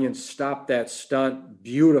again, Runyon stopped that stunt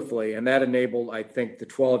beautifully. And that enabled, I think, the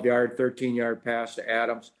 12-yard, 13-yard pass to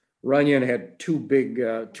Adams. Runyon had two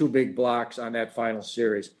big blocks on that final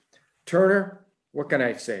series. Turner, what can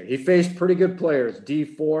I say? He faced pretty good players, D.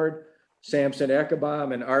 Ford, Samson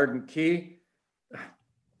Ekebom, and Arden Key.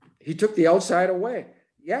 He took the outside away.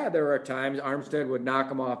 Yeah, there are times Armstead would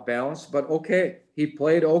knock him off balance, but okay. He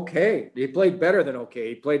played okay. He played better than okay.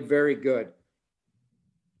 He played very good.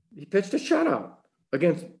 He pitched a shutout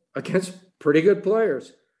against pretty good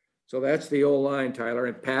players. So that's the O-line, Tyler.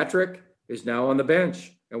 And Patrick is now on the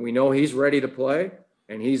bench, and we know he's ready to play,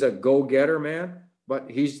 and he's a go-getter, man,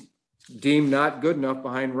 but he's deemed not good enough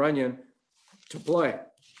behind Runyon to play.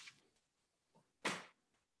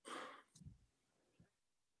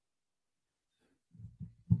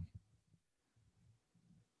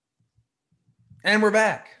 And we're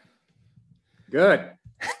back. Good.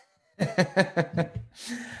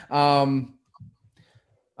 All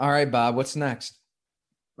right, Bob, what's next?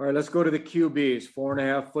 All right, let's go to the QBs,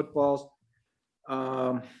 4.5 footballs.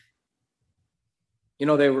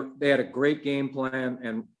 They had a great game plan,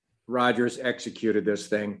 and Rodgers executed this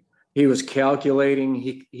thing. He was calculating.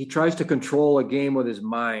 He tries to control a game with his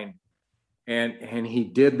mind, and he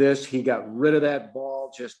did this. He got rid of that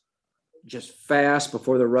ball just fast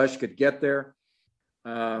before the rush could get there.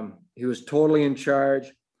 He was totally in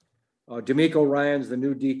charge. D'Amico Ryan's the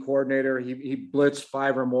new D coordinator. He blitzed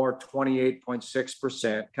 5 or more,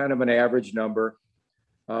 28.6%, kind of an average number.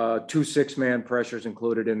 2 6-man pressures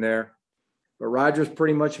included in there. But Rodgers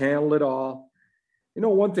pretty much handled it all.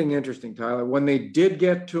 One thing interesting, Tyler, when they did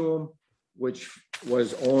get to him, which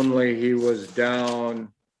was only he was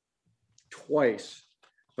down twice,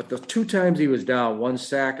 but the 2 times he was down, 1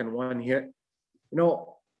 sack and 1 hit,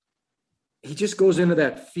 he just goes into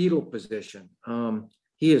that fetal position.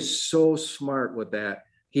 He is so smart with that.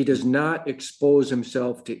 He does not expose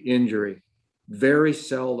himself to injury, very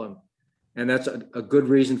seldom. And that's a good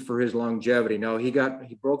reason for his longevity. Now, he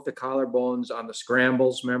broke the collarbones on the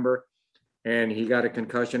scrambles, remember? And he got a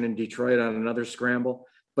concussion in Detroit on another scramble.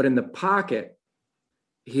 But in the pocket,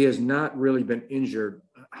 he has not really been injured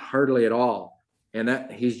hardly at all.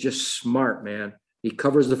 And he's just smart, man. He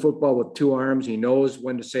covers the football with 2 arms. He knows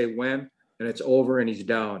when to say when, and it's over and he's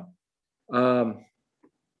down.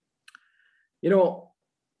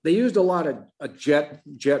 They used a lot of a jet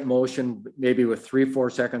motion, maybe with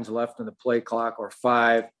 3-4 seconds left in the play clock, or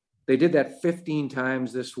 5. They did that 15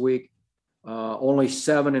 times this week, only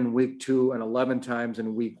 7 in week 2 and 11 times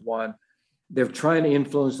in week 1. They're trying to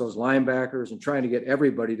influence those linebackers and trying to get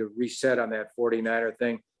everybody to reset on that 49er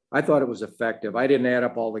thing. I thought it was effective. I didn't add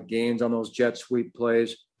up all the gains on those jet sweep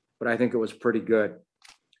plays, but I think it was pretty good.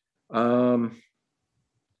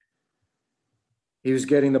 He was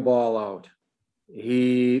getting the ball out.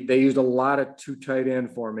 They used a lot of 2 tight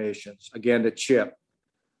end formations, again, to chip.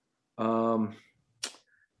 3rd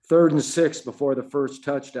and 6 before the first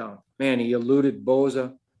touchdown. Man, he eluded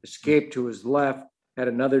Boza, escaped to his left, had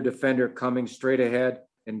another defender coming straight ahead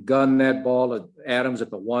and gunned that ball to Adams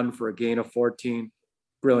at the 1 for a gain of 14.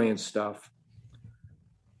 Brilliant stuff.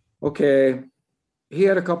 Okay, he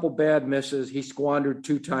had a couple bad misses. He squandered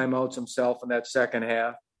 2 timeouts himself in that second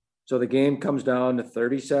half. So the game comes down to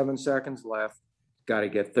 37 seconds left. Got to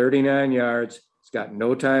get 39 yards. He's got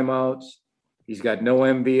no timeouts. He's got no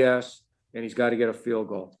MVS, and he's got to get a field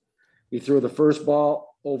goal. He threw the first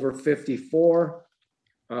ball over 54.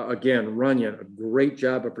 Again, Runyon, a great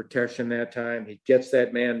job of protection that time. He gets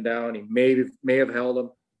that man down. He may have held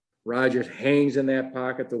him. Rodgers hangs in that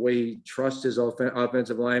pocket the way he trusts his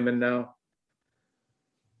offensive lineman now.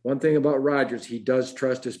 One thing about Rodgers, he does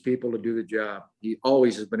trust his people to do the job. He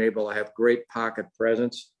always has been able to have great pocket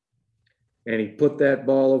presence. And he put that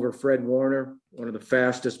ball over Fred Warner, one of the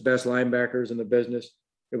fastest, best linebackers in the business.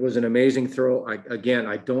 It was an amazing throw. I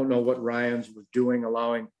don't know what Ryans was doing,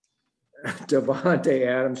 allowing Davante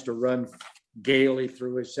Adams to run gaily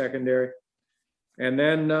through his secondary. And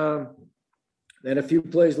then a few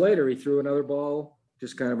plays later, he threw another ball,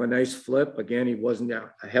 just kind of a nice flip. Again, he wasn't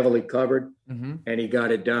heavily covered, and he got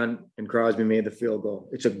it done, and Crosby made the field goal.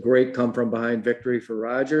 It's a great come-from-behind victory for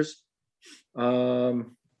Rodgers.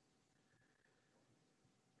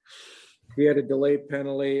 He had a delayed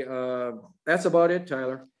penalty. That's about it,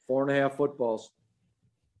 Tyler. 4.5 footballs.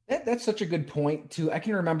 That's such a good point, too. I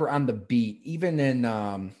can remember on the beat, even in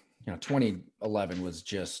 2011 was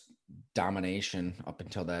just domination up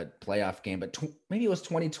until that playoff game, but maybe it was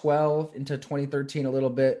 2012 into 2013 a little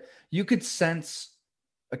bit. You could sense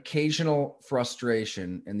occasional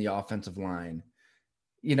frustration in the offensive line,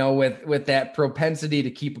 with that propensity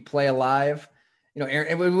to keep a play alive.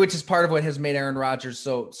 which is part of what has made Aaron Rodgers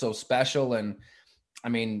so special. And I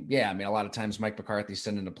mean, a lot of times Mike McCarthy's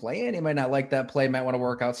sending a play in. He might not like that play, might want to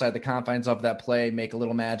work outside the confines of that play, make a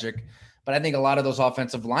little magic. But I think a lot of those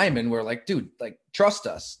offensive linemen were like, dude, like, trust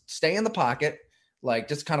us, stay in the pocket, like,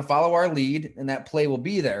 just kind of follow our lead, and that play will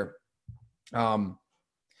be there.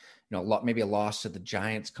 Maybe a loss to the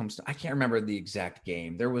Giants comes to, I can't remember the exact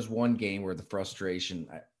game. There was one game where the frustration,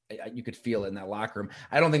 you could feel it in that locker room.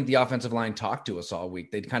 I don't think the offensive line talked to us all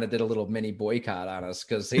week. They kind of did a little mini boycott on us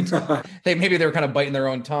because maybe they were kind of biting their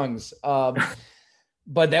own tongues.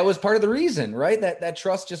 But that was part of the reason, right? That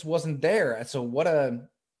trust just wasn't there. So what a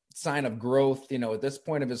sign of growth, at this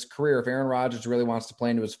point of his career. If Aaron Rodgers really wants to play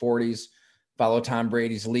into his 40s, follow Tom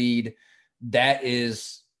Brady's lead, that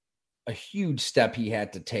is a huge step he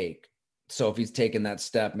had to take. So if he's taken that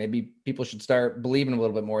step, maybe people should start believing a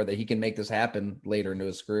little bit more that he can make this happen later into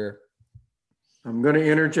his career. I'm going to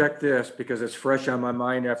interject this because it's fresh on my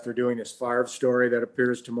mind after doing this Favre story that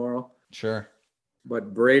appears tomorrow. Sure.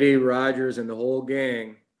 But Brady, Rodgers, and the whole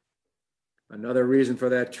gang, another reason for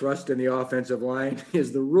that trust in the offensive line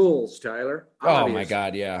is the rules, Tyler. Oh, my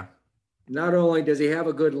God, yeah. Not only does he have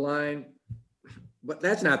a good line, but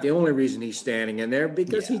that's not the only reason he's standing in there,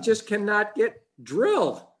 because he just cannot get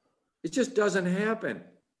drilled. It just doesn't happen.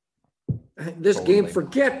 This game,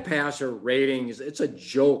 forget passer ratings. It's a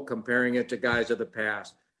joke comparing it to guys of the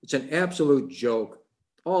past. It's an absolute joke.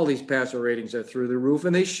 All these passer ratings are through the roof,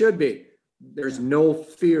 and they should be. There's no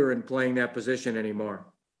fear in playing that position anymore.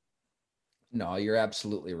 No, you're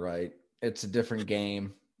absolutely right. It's a different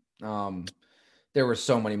game. There were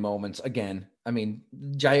so many moments. Again, I mean,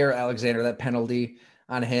 Jair Alexander, that penalty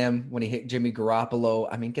on him when he hit Jimmy Garoppolo.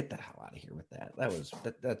 I mean, get the hell out of here with that.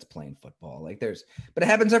 That's playing football. But it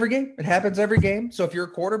happens every game. It happens every game. So if you're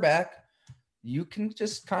a quarterback, you can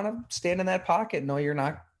just kind of stand in that pocket and know you're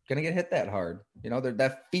not going to get hit that hard.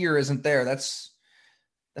 That fear isn't there. That's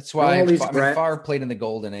why Favre played in the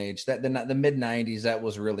golden age. That the mid 90s, that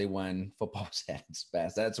was really when football was at its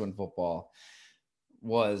best. That's when football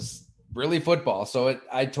was really football. So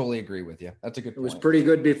I totally agree with you. That's a good point. It was pretty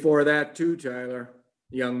good before that too, Tyler,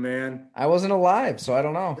 young man. I wasn't alive, so I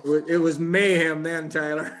don't know. It was mayhem then,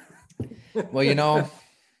 Tyler. Well,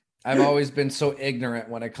 I've always been so ignorant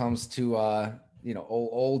when it comes to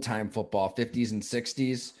old time football, 50s and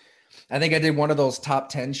 60s. I think I did one of those top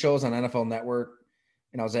 10 shows on NFL Network,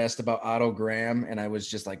 and I was asked about Otto Graham, and I was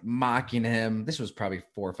just like mocking him. This was probably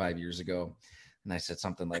 4 or 5 years ago. And I said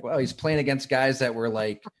something like, well, he's playing against guys that were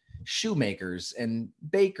like shoemakers and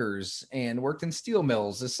bakers and worked in steel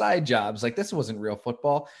mills as side jobs. Like, this wasn't real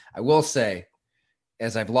football. I will say,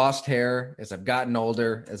 as I've lost hair, as I've gotten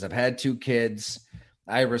older, as I've had 2 kids,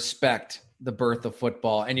 I respect the birth of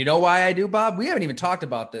football. And you know why I do, Bob? We haven't even talked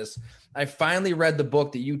about this. I finally read the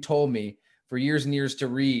book that you told me for years and years to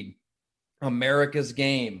read, America's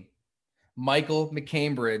Game. Michael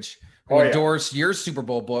McCambridge, who endorsed your Super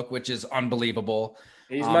Bowl book, which is unbelievable.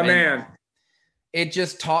 He's my man. It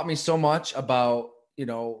just taught me so much about,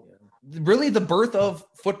 really the birth of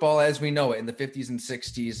football as we know it in the 50s and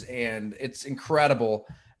 60s. And it's incredible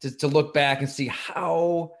to look back and see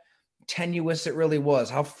how tenuous it really was,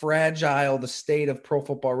 how fragile the state of pro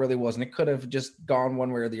football really was. And it could have just gone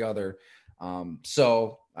one way or the other.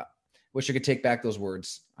 So I wish I could take back those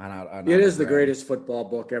words. It is the greatest football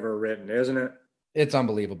book ever written, isn't it? It's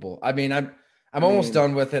unbelievable. I mean, I'm almost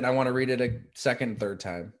done with it. I want to read it a second and third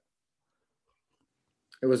time.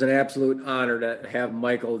 It was an absolute honor to have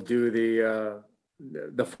Michael do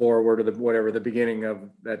the foreword or the beginning of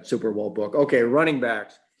that Super Bowl book. Okay, running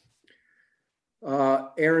backs.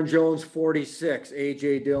 Aaron Jones, 46,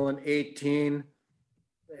 A.J. Dillon, 18,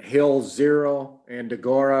 Hill, 0, and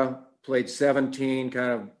DeGora played 17,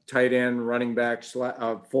 kind of tight end, running back,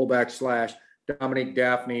 fullback / Dominique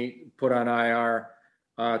Daphne put on IR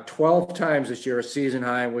 12 times this year, a season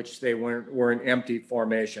high, in which they were in empty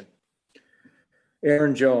formation.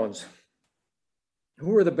 Aaron Jones.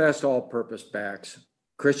 Who are the best all-purpose backs?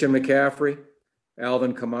 Christian McCaffrey,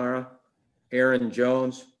 Alvin Kamara, Aaron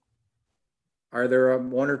Jones. Are there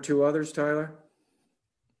 1 or 2 others, Tyler?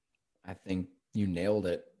 I think you nailed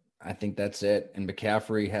it. I think that's it. And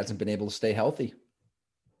McCaffrey hasn't been able to stay healthy.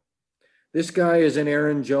 This guy is an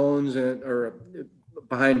Aaron Jones or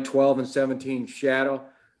behind 12 and 17 shadow.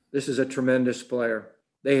 This is a tremendous player.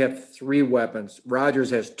 They have 3 weapons.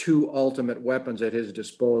 Rodgers has 2 ultimate weapons at his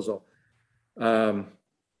disposal. And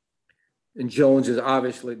Jones is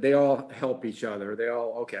obviously, they all help each other. They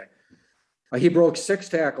all, okay. He broke 6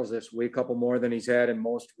 tackles this week, a couple more than he's had in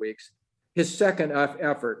most weeks. His second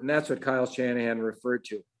effort, and that's what Kyle Shanahan referred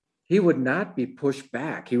to, he would not be pushed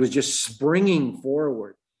back. He was just springing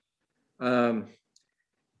forward.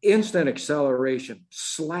 instant acceleration,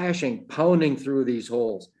 slashing, pounding through these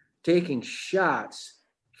holes, taking shots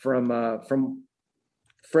from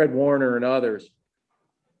Fred Warner and others.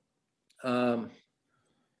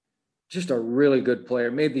 Just a really good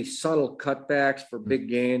player. Made these subtle cutbacks for big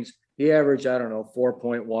gains. He averaged,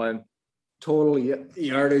 4.1 total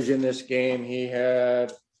yardage in this game. He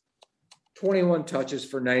had 21 touches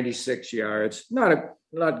for 96 yards.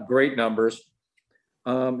 Not great numbers.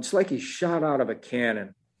 It's like he shot out of a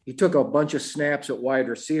cannon. He took a bunch of snaps at wide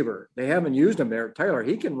receiver. They haven't used him there. Tyler,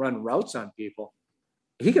 he can run routes on people.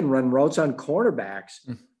 He can run routes on cornerbacks.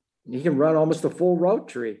 He can run almost a full route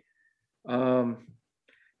tree.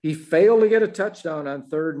 He failed to get a touchdown on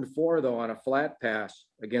 3rd and 4, though, on a flat pass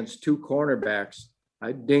against 2 cornerbacks.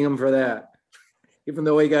 I'd ding him for that. Even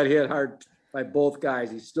though he got hit hard by both guys,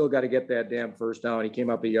 he's still got to get that damn first down. He came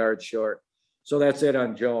up a yard short. So that's it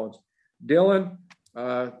on Jones. Dillon,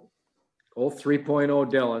 3.0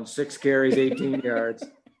 Dillon, 6 carries, 18 yards.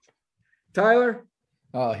 Tyler?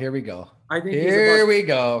 Oh, here we go. I think we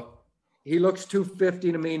go. He looks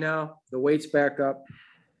 250 to me now. The weight's back up.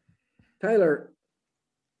 Tyler,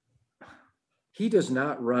 he does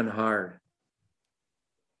not run hard.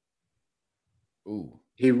 Ooh.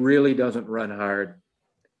 He really doesn't run hard.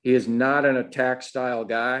 He is not an attack style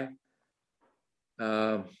guy.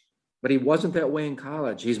 But he wasn't that way in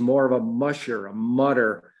college. He's more of a musher, a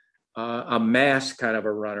mutter, a mass kind of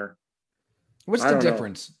a runner. What's the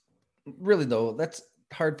difference? Really, though, that's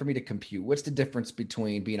hard for me to compute. What's the difference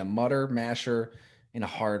between being a mutter, masher, and a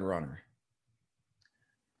hard runner?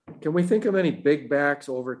 Can we think of any big backs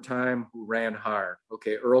over time who ran hard?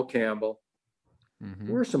 Okay, Earl Campbell. Mm-hmm.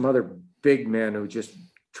 Who are some other big men who just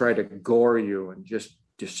try to gore you and just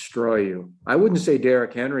destroy you? I wouldn't say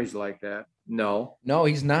Derrick Henry's like that. No,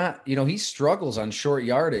 he's not. He struggles on short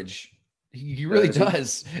yardage. He really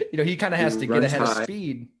does. He kind of has to get ahead of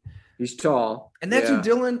speed. He's tall. And that's who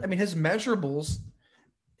Dillon, his measurables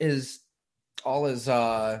is all his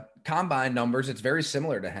combine numbers. It's very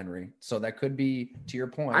similar to Henry. So that could be, to your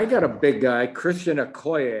point. I got a big guy, Christian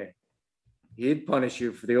Okoye. He'd punish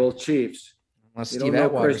you for the old Chiefs. Unless Steve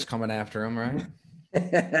Atwater's coming after him, right?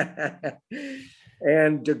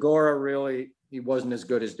 And DeGora really, he wasn't as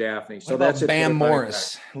good as Daphne. So that's Bam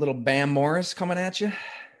Morris. A little Bam Morris coming at you.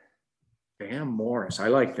 Bam Morris. I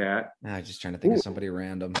like that. I'm just trying to think of somebody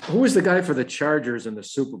random. Who was the guy for the Chargers in the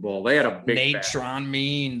Super Bowl? They had a big Natron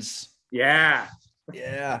Means. Yeah.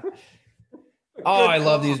 Yeah. Oh, I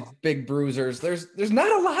love these big bruisers. There's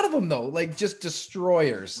not a lot of them, though. Like just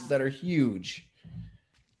destroyers that are huge.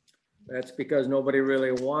 That's because nobody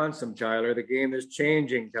really wants them, Tyler. The game is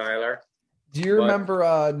changing, Tyler. Do you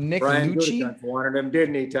remember Nick Brian Lucci? Gutekunst wanted him,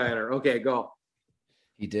 didn't he, Tyler? Okay, go.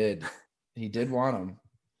 He did. He did want him.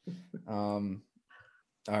 All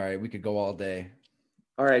right, we could go all day.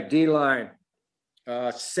 All right, D-line.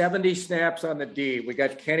 70 snaps on the D. We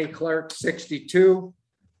got Kenny Clark, 62.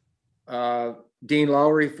 Dean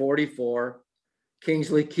Lowry, 44.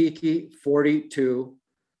 Kingsley Keke, 42.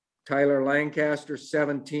 Tyler Lancaster,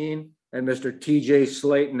 17. And Mr. TJ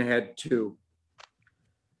Slayton had 2.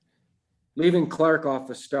 Leaving Clark off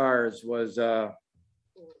the Stars was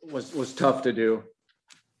tough to do.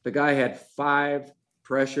 The guy had 5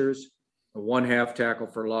 pressures, a 1 half tackle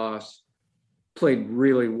for loss, played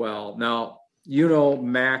really well. Now,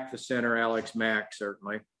 Mack, the center, Alex Mack,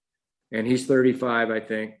 certainly, and he's 35, I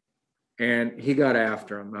think, and he got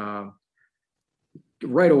after him.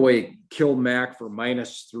 Right away, killed Mack for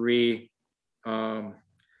 -3.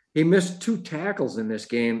 He missed 2 tackles in this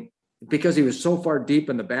game because he was so far deep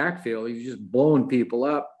in the backfield. He was just blowing people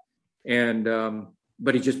up, and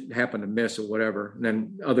but he just happened to miss or whatever. And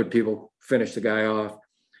then other people finished the guy off.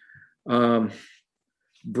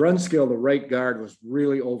 Brunskill, the right guard, was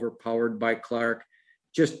really overpowered by Clark.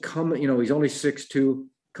 Just he's only 6'2",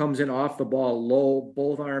 comes in off the ball low,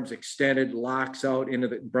 both arms extended, locks out into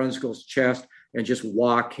Brunskill's chest, and just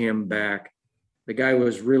walk him back. The guy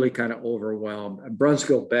was really kind of overwhelmed.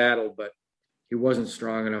 Brunskill battled, but he wasn't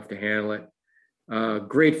strong enough to handle it.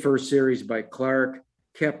 Great first series by Clark,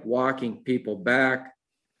 kept walking people back.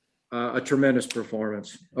 A tremendous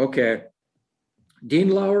performance. Okay. Dean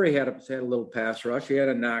Lowry had a little pass rush. He had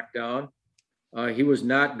a knockdown. He was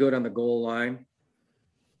not good on the goal line.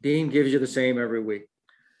 Dean gives you the same every week.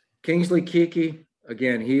 Kingsley Keke,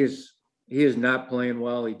 again, he is not playing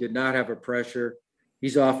well. He did not have a pressure.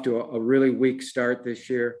 He's off to a really weak start this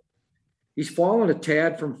year. He's fallen a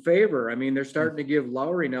tad from favor. They're starting to give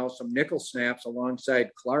Lowry now some nickel snaps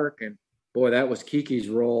alongside Clark. And boy, that was Keke's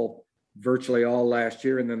role virtually all last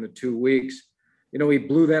year. And then the 2 weeks, he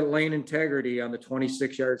blew that lane integrity on the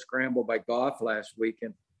 26-yard scramble by Goff last week.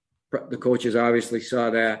 And The coaches obviously saw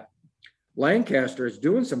that. Lancaster is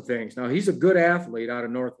doing some things. Now, he's a good athlete out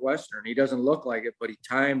of Northwestern. He doesn't look like it, but he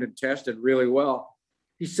timed and tested really well.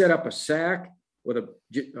 He set up a sack with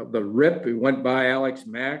the rip. He went by Alex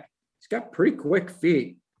Mack. He's got pretty quick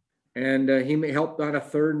feet. And he helped on a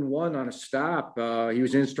 3rd and 1 on a stop. He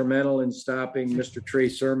was instrumental in stopping Mr. Trey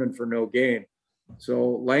Sermon for no gain.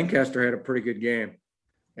 So Lancaster had a pretty good game.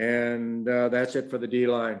 And that's it for the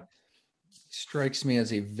D-line. Strikes me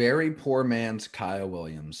as a very poor man's Kyle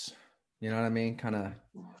Williams. You know what I mean? Kind of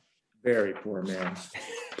very poor man's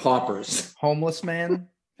paupers. Homeless man.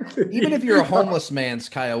 Even if you're a homeless man's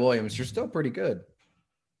Kyle Williams, you're still pretty good.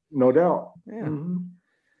 No doubt. Yeah. Mm-hmm.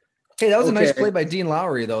 Hey, that was a nice play by Dean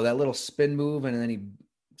Lowry, though. That little spin move, and then he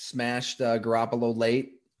smashed Garoppolo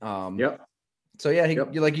late. Yep. So, yeah,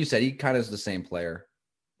 like you said, he kind of is the same player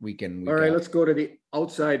week in, week out. All right, let's go to the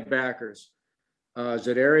outside backers.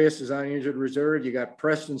 Za'Darius is on injured reserve. You got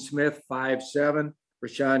Preston Smith, 5'7",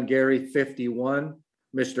 Rashawn Gary, 51.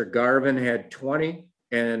 Mr. Garvin had 20,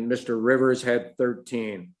 and Mr. Rivers had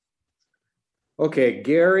 13. Okay,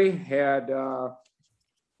 Gary had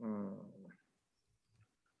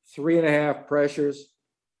 3.5 pressures.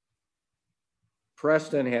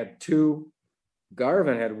 Preston had 2.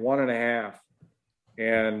 Garvin had 1.5.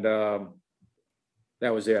 And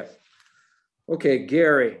that was it. Okay,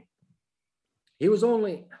 Gary. He was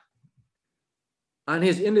only on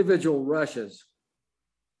his individual rushes,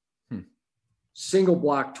 single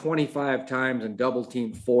block 25 times and double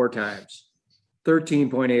team 4 times,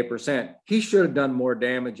 13.8%. He should have done more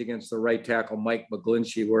damage against the right tackle, Mike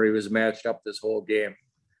McGlinchey, where he was matched up this whole game.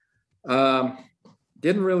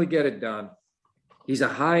 Didn't really get it done. He's a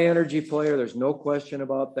high energy player. There's no question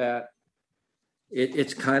about that.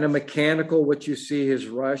 It's kind of mechanical what you see his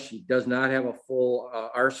rush. He does not have a full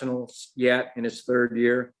arsenal yet in his 3rd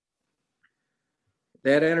year.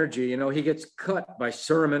 That energy, he gets cut by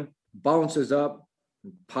Sermon, bounces up,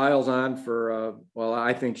 piles on for,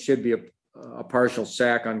 I think should be a partial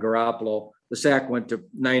sack on Garoppolo. The sack went to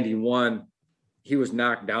 91. He was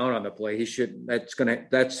knocked down on the play.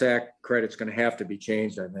 That sack credit's going to have to be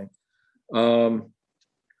changed, I think.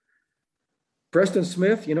 Preston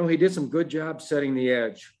Smith, he did some good job setting the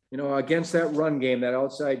edge. Against that run game, that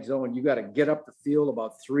outside zone, you got to get up the field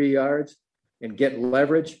about 3 yards and get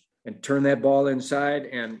leverage and turn that ball inside.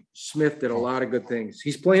 And Smith did a lot of good things.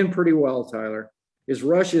 He's playing pretty well, Tyler. His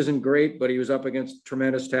rush isn't great, but he was up against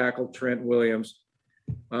tremendous tackle, Trent Williams.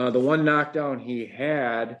 The one knockdown he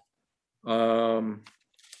had,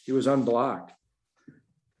 he was unblocked.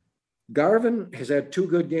 Garvin has had 2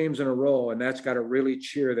 good games in a row, and that's got to really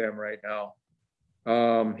cheer them right now.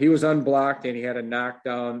 He was unblocked and he had a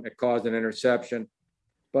knockdown that caused an interception,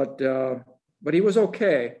 but he was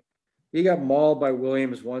okay. He got mauled by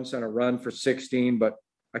Williams once on a run for 16, but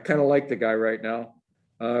I kind of like the guy right now.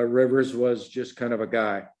 Rivers was just kind of a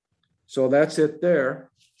guy. So that's it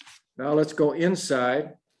there. Now let's go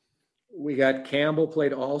inside. We got Campbell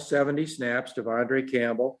played all 70 snaps, Devondre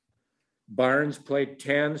Campbell. Barnes played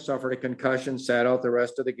 10, suffered a concussion, sat out the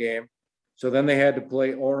rest of the game. So then they had to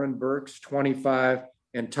play Oren Burks, 25,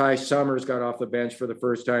 and Ty Summers got off the bench for the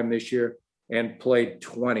first time this year and played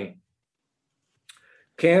 20.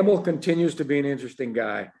 Campbell continues to be an interesting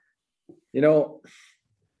guy.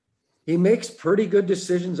 He makes pretty good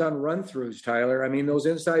decisions on run-throughs, Tyler. I mean, those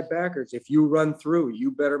inside backers, if you run through, you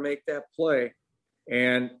better make that play.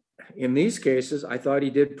 And in these cases, I thought he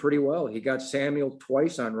did pretty well. He got Samuel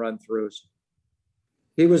twice on run-throughs.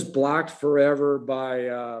 He was blocked forever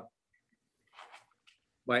by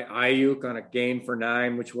Ayuk on a gain for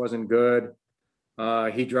 9, which wasn't good.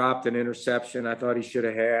 He dropped an interception I thought he should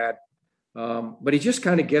have had. But he just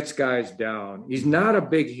kind of gets guys down. He's not a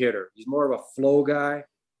big hitter. He's more of a flow guy,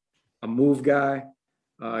 a move guy.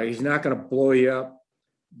 He's not going to blow you up,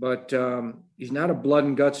 but he's not a blood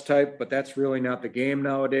and guts type, but that's really not the game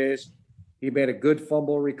nowadays. He made a good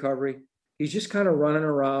fumble recovery. He's just kind of running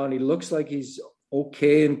around. He looks like he's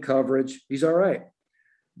okay in coverage. He's all right.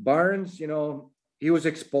 Barnes, he was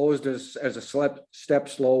exposed as a step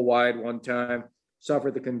slow wide one time,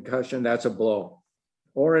 suffered the concussion. That's a blow.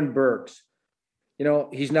 Oren Burks,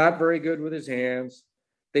 he's not very good with his hands.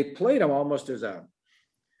 They played him almost as a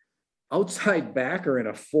outside backer in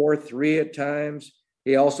a 4-3 at times.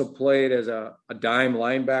 He also played as a dime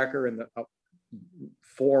linebacker in the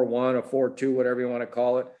 4-1, a 4-2, whatever you want to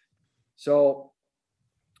call it. So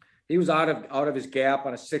he was out of his gap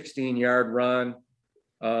on a 16-yard run.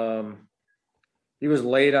 He was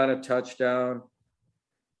late on a touchdown.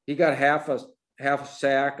 He got half a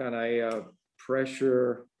sack on a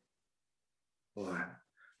pressure. Boy, I'm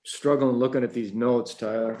struggling looking at these notes,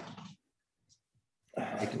 Tyler.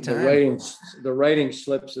 The writing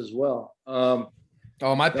slips as well.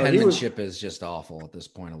 My penmanship is just awful at this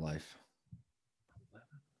point of life.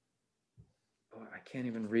 Oh, I can't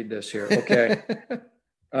even read this here. Okay.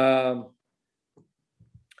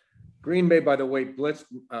 Green Bay, by the way, blitzed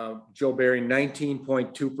Joe Barry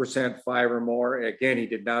 19.2%, 5 or more. Again, he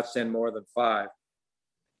did not send more than 5.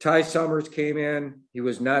 Ty Summers came in. He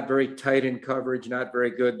was not very tight in coverage, not very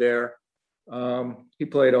good there. He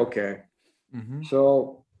played okay. Mm-hmm.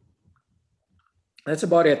 So that's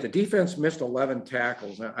about it. The defense missed 11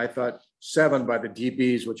 tackles. I thought 7 by the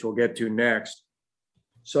DBs, which we'll get to next.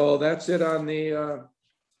 So that's it on the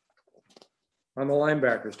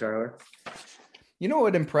linebackers, Tyler. You know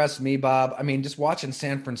what impressed me, Bob? I mean, just watching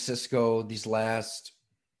San Francisco these last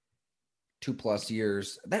 2+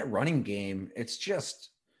 years, that running game, it's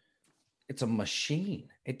a machine.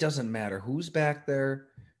 It doesn't matter who's back there.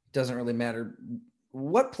 It doesn't really matter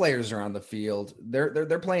what players are on the field.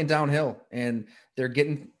 They're playing downhill, and they're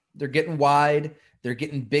getting wide. They're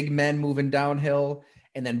getting big men moving downhill,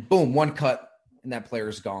 and then boom, one cut, and that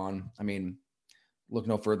player's gone. I mean, look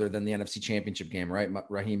no further than the NFC Championship game, right?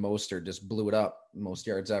 Raheem Mostert just blew it up, most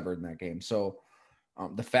yards ever in that game. So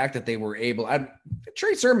the fact that they were able –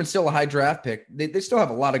 Trey Sermon's still a high draft pick. They still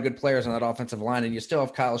have a lot of good players on that offensive line, and you still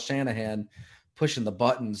have Kyle Shanahan pushing the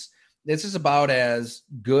buttons. This is about as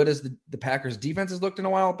good as the Packers' defense has looked in a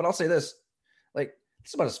while, but I'll say this.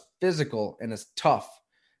 It's about as physical and as tough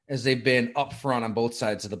as they've been up front on both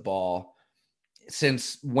sides of the ball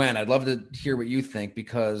since when? I'd love to hear what you think,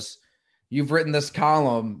 because – you've written this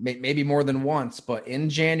column maybe more than once, but in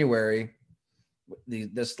January,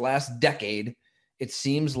 this last decade, it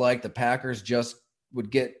seems like the Packers just would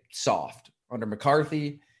get soft under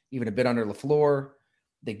McCarthy, even a bit under LaFleur.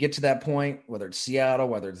 They get to that point, whether it's Seattle,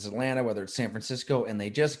 whether it's Atlanta, whether it's San Francisco, and they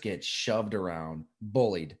just get shoved around,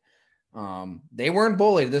 bullied. They weren't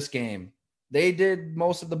bullied this game. They did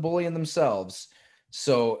most of the bullying themselves.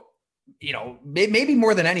 So, maybe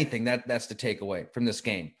more than anything, that's the takeaway from this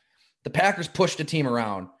game. The Packers pushed the team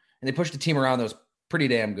around, and they pushed the team around that was pretty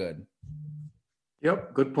damn good.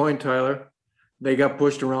 Yep, good point, Tyler. They got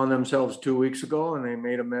pushed around themselves 2 weeks ago, and they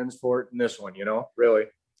made amends for it in this one, really.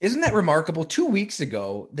 Isn't that remarkable? 2 weeks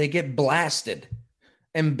ago, they get blasted,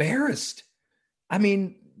 embarrassed. I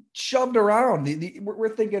mean, shoved around.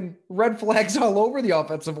 We're thinking red flags all over the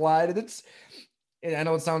offensive line. And I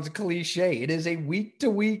know it sounds a cliche. It is a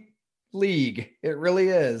week-to-week league. It really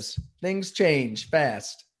is. Things change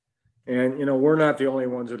fast. And, we're not the only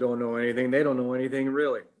ones who don't know anything. They don't know anything,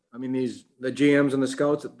 really. I mean, the GMs and the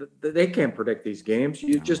scouts, they can't predict these games.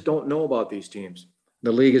 You just don't know about these teams.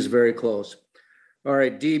 The league is very close. All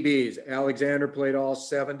right, DBs. Alexander played all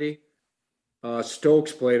 70.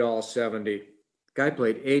 Stokes played all 70. Guy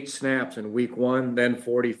played 8 snaps in week 1, then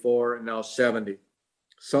 44, and now 70.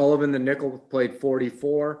 Sullivan, the nickel, played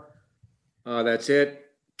 44. That's it.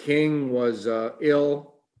 King was ill.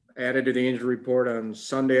 Added to the injury report on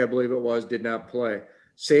Sunday, I believe it was, did not play.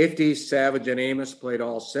 Safety, Savage and Amos played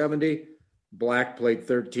all 70. Black played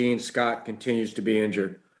 13. Scott continues to be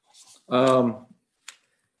injured.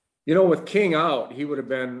 With King out, he would have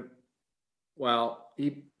been,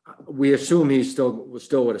 we assume he still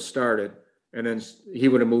would have started, and then he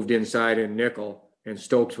would have moved inside in nickel, and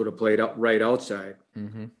Stokes would have played right outside.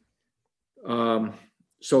 Mm-hmm.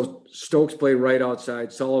 So Stokes played right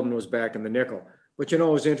outside. Sullivan was back in the nickel. But, it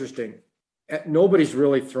was interesting. Nobody's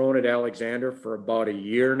really thrown at Alexander for about a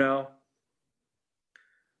year now.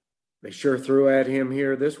 They sure threw at him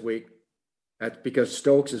here this week. That's because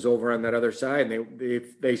Stokes is over on that other side. And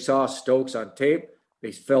they saw Stokes on tape.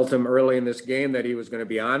 They felt him early in this game that he was going to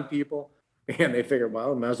be on people. And they figured,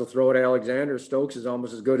 might as well throw it at Alexander. Stokes is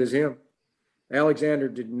almost as good as him. Alexander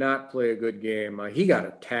did not play a good game. He got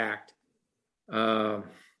attacked.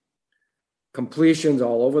 Completions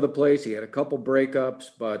all over the place. He had a couple breakups,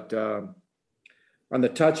 but on the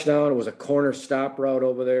touchdown, it was a corner stop route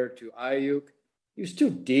over there to Ayuk. He was too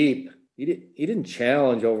deep. He didn't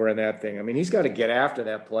challenge over in that thing. I mean, he's got to get after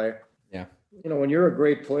that play. Yeah. When you're a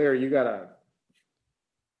great player, you gotta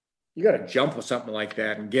jump with something like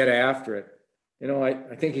that and get after it.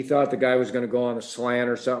 I think he thought the guy was going to go on a slant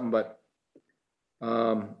or something, but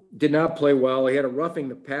did not play well. He had a roughing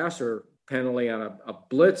the passer penalty on a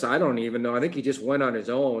blitz. I don't even know. I think he just went on his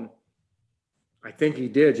own. I think he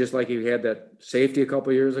did, just like he had that safety a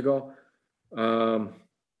couple years ago.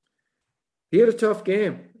 He had a tough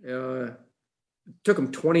game. Took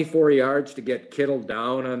him 24 yards to get Kittle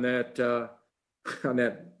down on that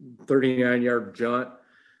 39-yard jaunt.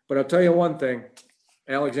 But I'll tell you one thing,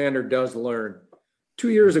 Alexander does learn. 2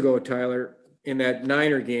 years ago, Tyler, in that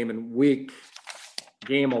Niner game in week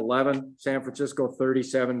game 11, San Francisco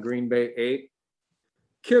 37, Green Bay 8.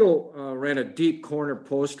 Kittle ran a deep corner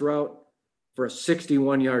post route for a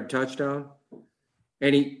 61-yard touchdown.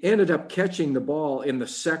 And he ended up catching the ball in the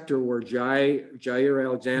sector where Jair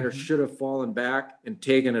Alexander should have fallen back and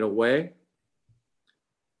taken it away.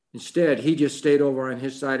 Instead, he just stayed over on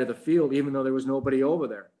his side of the field, even though there was nobody over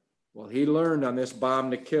there. Well, he learned on this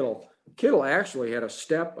bomb to Kittle. Kittle actually had a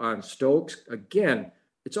step on Stokes. Again,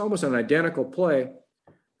 it's almost an identical play,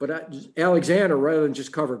 but Alexander, rather than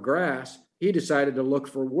just cover grass, he decided to look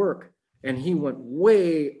for work. And he went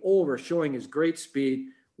way over, showing his great speed,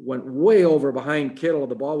 went way over behind Kittle.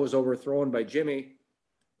 The ball was overthrown by Jimmy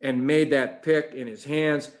and made that pick in his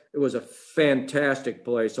hands. It was a fantastic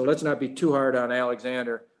play. So let's not be too hard on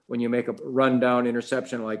Alexander when you make a rundown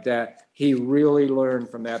interception like that. He really learned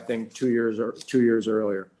from that thing 2 years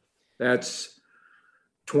earlier. That's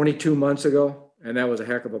 22 months ago, and that was a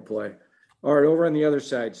heck of a play. All right, over on the other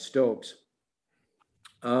side, Stokes.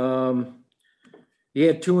 He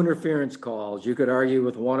had 2 interference calls. You could argue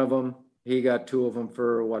with one of them. He got 2 of them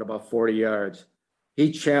for, about 40 yards.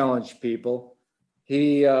 He challenged people.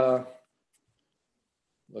 He, look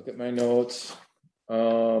at my notes.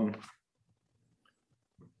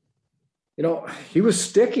 He was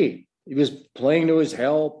sticky. He was playing to his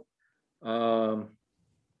help.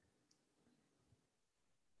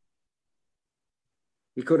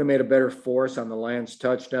 He could have made a better force on the Lance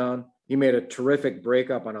touchdown. He made a terrific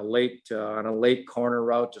breakup on a late corner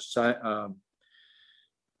route to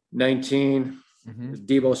 19.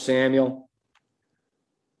 Deebo Samuel.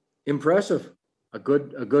 Impressive. A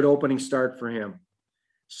good opening start for him.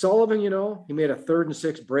 Sullivan, he made a 3rd and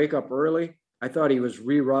 6 breakup early. I thought he was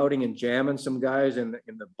rerouting and jamming some guys in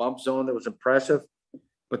the bump zone. That was impressive.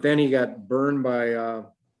 But then he got burned by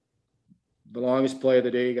the longest play of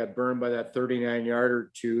the day. He got burned by that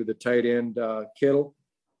 39-yarder to the tight end, Kittle.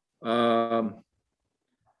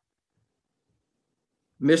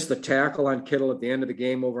 Missed the tackle on Kittle at the end of the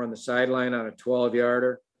game over on the sideline on a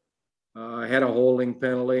 12-yarder. Had a holding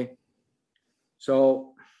penalty.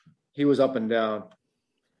 So he was up and down.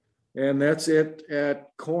 And that's it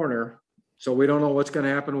at corner. So we don't know what's going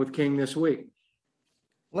to happen with King this week.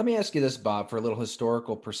 Let me ask you this, Bob, for a little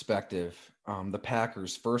historical perspective. The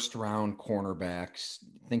Packers' first-round cornerbacks,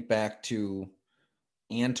 think back to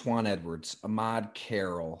Antoine Edwards, Ahmad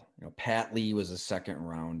Carroll, Pat Lee was a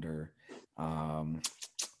second-rounder. And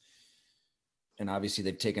obviously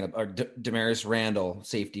they've taken up Demarius Randall,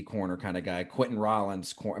 safety corner kind of guy, Quentin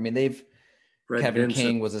Rollins. Kevin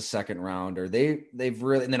King was a second-rounder. They've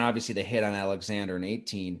really, and then obviously they hit on Alexander in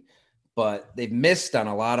 18, but they've missed on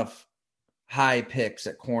a lot of high picks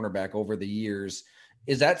at cornerback over the years.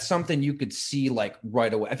 Is that something you could see like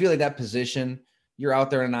right away? I feel like that position, you're out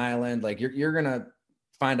there on an island, like you're going to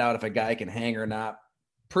find out if a guy can hang or not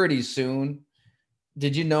pretty soon.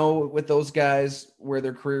 Did you know with those guys where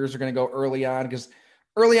their careers are going to go early on? Because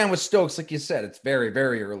early on with Stokes, like you said, it's very,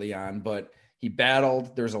 very early on, but he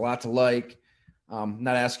battled. There's a lot to like.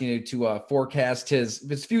 Not asking you to forecast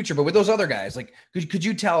his future, but with those other guys, like could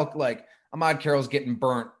you tell like Ahmad Carroll's getting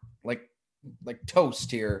burnt like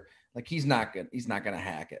toast here? Like he's not going to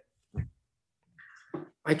hack it.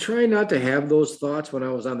 I try not to have those thoughts when I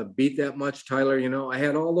was on the beat that much, Tyler. I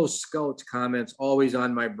had all those scouts comments always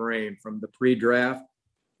on my brain from the pre-draft,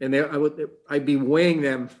 and I'd be weighing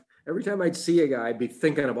them every time I'd see a guy. I'd be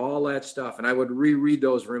thinking of all that stuff, and I would reread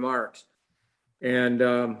those remarks, and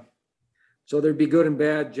so there'd be good and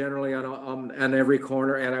bad generally on every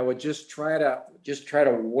corner, and I would just try to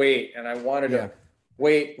wait, and I wanted to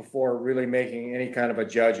wait before really making any kind of a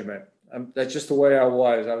judgment. That's just the way I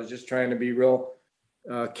was. I was just trying to be real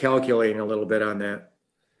calculating a little bit on that.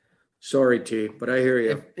 Sorry, T, but I hear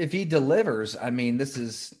you. If he delivers, I mean, this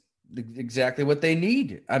is exactly what they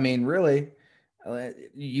need. I mean, really,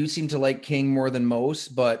 you seem to like King more than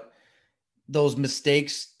most, but those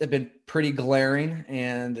mistakes have been pretty glaring.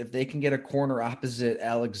 And if they can get a corner opposite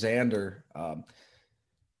Alexander,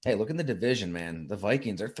 hey, look in the division, man. The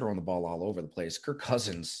Vikings, they're throwing the ball all over the place. Kirk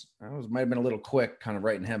Cousins, might have been a little quick, kind of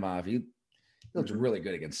writing him off. He looked really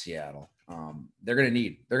good against Seattle. They're gonna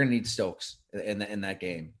need Stokes in that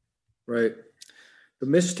game. Right. The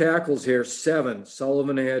missed tackles here, 7.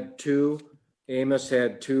 Sullivan had 2, Amos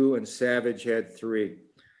had 2, and Savage had 3.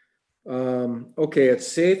 Okay, at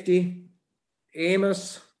safety,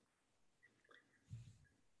 Amos.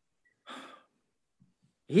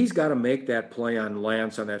 He's got to make that play on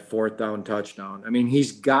Lance on that 4th down touchdown. I mean,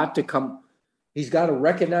 he's got to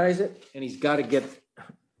recognize it, and he's got to get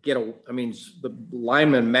the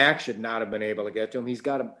lineman Mack should not have been able to get to him. He's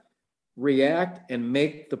got to react and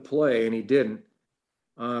make the play, and he didn't.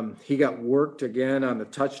 He got worked again on the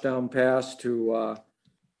touchdown pass to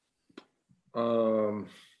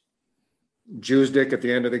Juszczyk at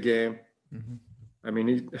the end of the game. Mm-hmm. I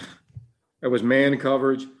mean, it was man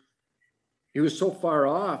coverage. He was so far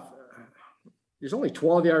off. There's only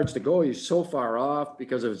 12 yards to go. He's so far off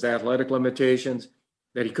because of his athletic limitations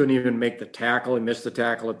that he couldn't even make the tackle. He missed the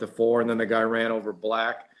tackle at the 4, and then the guy ran over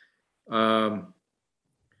Black. They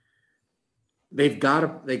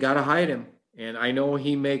got to hide him. And I know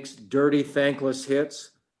he makes dirty, thankless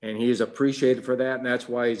hits, and he's appreciated for that, and that's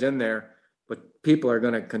why he's in there. But people are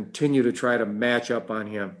going to continue to try to match up on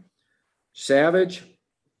him. Savage,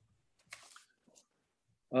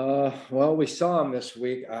 well, we saw him this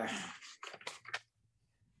week.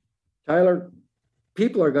 Tyler,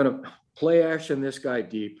 people are going to play action this guy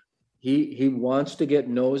deep. He wants to get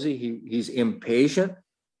nosy. He's impatient.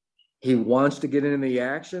 He wants to get into the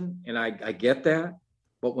action, and I get that.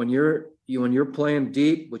 But when you're playing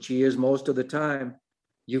deep, which he is most of the time,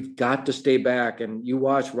 you've got to stay back. And you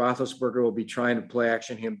watch, Roethlisberger will be trying to play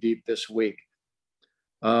action him deep this week.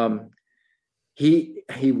 He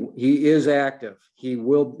is active. He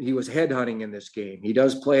was headhunting in this game. He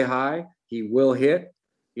does play high. He will hit.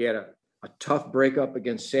 He had a tough breakup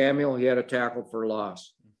against Samuel. He had a tackle for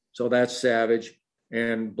loss. So that's Savage.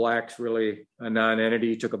 And Black's really a non-entity.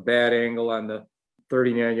 He took a bad angle on the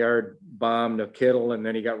 39-yard bomb to Kittle, and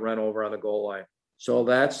then he got run over on the goal line. So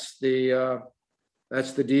that's the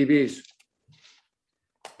DBs.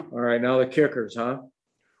 All right, now the kickers, huh?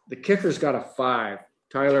 The kicker's got a 5.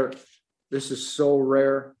 Tyler, this is so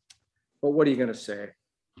rare, but what are you going to say?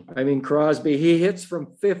 I mean, Crosby, he hits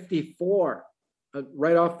from 54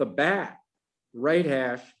 right off the bat. Right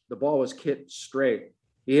hash, the ball was hit straight.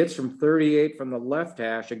 He hits from 38 from the left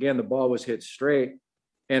hash. Again, the ball was hit straight.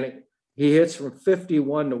 And he hits from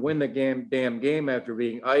 51 to win the damn game after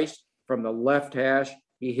being iced from the left hash.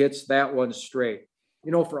 He hits that one straight.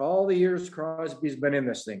 You know, for all the years Crosby's been in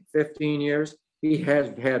this thing, 15 years, he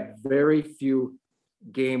has had very few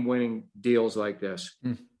game-winning deals like this.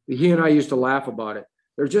 He and I used to laugh about it.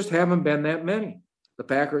 There just haven't been that many. The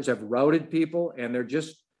Packers have routed people, and they're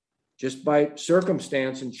just by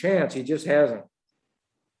circumstance and chance, he just hasn't.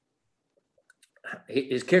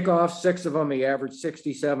 His kickoffs, 6 of them, he averaged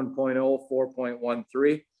 67.0,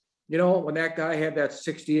 4.13. You know, when that guy had that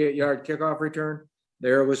 68-yard kickoff return,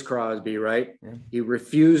 there was Crosby, right? Yeah. He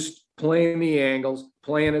refused playing the angles,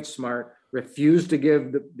 playing it smart, refused to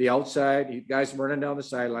give the outside. Guys running down the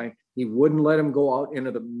sideline. He wouldn't let him go out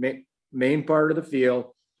into the main part of the field,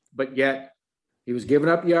 but yet he was giving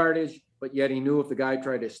up yardage, but yet he knew if the guy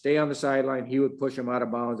tried to stay on the sideline, he would push him out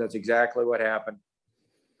of bounds. That's exactly what happened.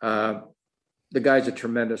 The guy's a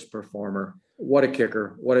tremendous performer. What a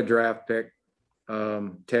kicker. What a draft pick.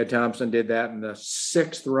 Ted Thompson did that in the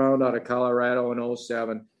 6th round out of Colorado in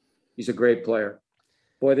 2007. He's a great player.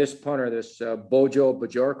 Boy, this punter, Bojo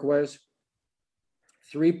Bajorquez,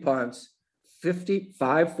 3 punts,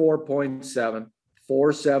 54.7,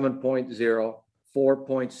 47.0,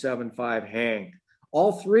 4.75 hang.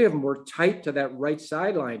 All 3 of them were tight to that right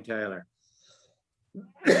sideline, Tyler.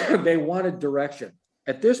 They wanted direction.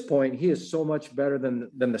 At this point, he is so much better than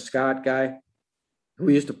the Scott guy who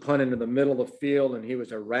used to punt into the middle of the field, and he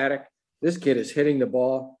was erratic. This kid is hitting the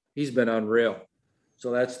ball. He's been unreal. So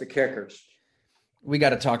that's the kickers. We got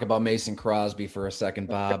to talk about Mason Crosby for a second,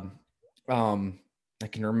 Bob. I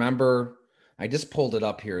can remember, I just pulled it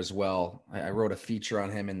up here as well. I wrote a feature on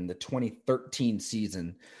him in the 2013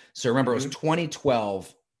 season. So remember, it was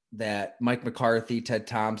 2012 that Mike McCarthy, Ted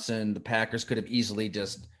Thompson, the Packers could have easily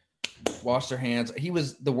just washed their hands. He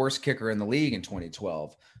was the worst kicker in the league in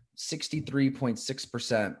 2012,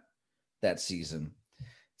 63.6% that season.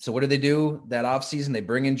 So what did they do that offseason? They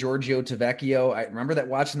bring in Giorgio Tavecchio. I remember that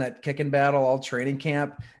watching that kicking battle all training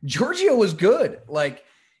camp. Giorgio was good. Like,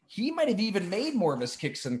 he might have even made more of his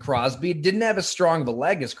kicks than Crosby. Didn't have as strong of a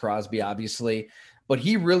leg as Crosby, obviously, but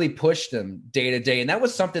he really pushed him day to day. And that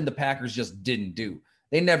was something the Packers just didn't do.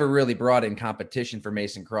 They never really brought in competition for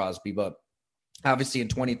Mason Crosby, but obviously in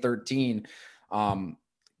 2013,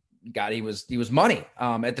 he was money.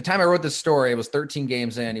 At the time I wrote this story, it was 13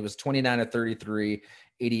 games in. He was 29 of 33,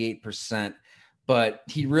 88%. But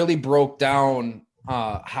he really broke down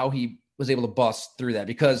how he was able to bust through that,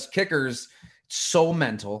 because kickers, so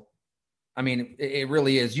mental. I mean, it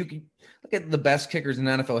really is. You can look at the best kickers in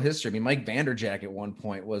NFL history. I mean, Mike Vanderjagt at one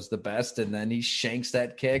point was the best, and then he shanks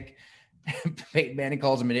that kick. Peyton Manning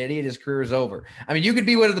calls him an idiot. His career is over. I mean, you could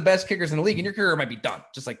be one of the best kickers in the league, and your career might be done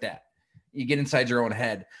just like that. You get inside your own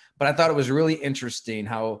head. But I thought it was really interesting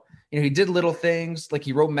how, he did little things, like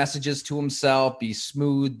he wrote messages to himself: be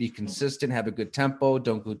smooth, be consistent, have a good tempo,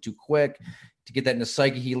 don't go too quick. to get that in his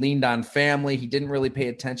psyche. He leaned on family. He didn't really pay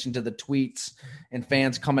attention to the tweets and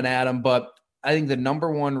fans coming at him. But I think the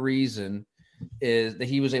number one reason is that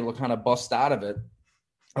he was able to kind of bust out of it.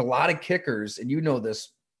 A lot of kickers, and you know this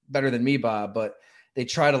better than me, Bob, but they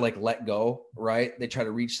try to like let go, right? They try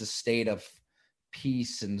to reach the state of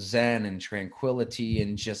peace and zen and tranquility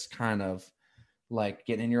and just kind of like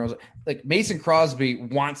getting in your own. Like Mason Crosby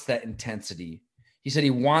wants that intensity. He said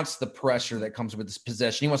he wants the pressure that comes with this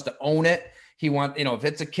possession. He wants to own it. He wants, if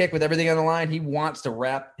it's a kick with everything on the line, he wants to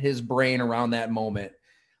wrap his brain around that moment.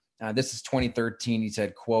 This is 2013. He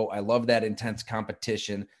said, quote, "I love that intense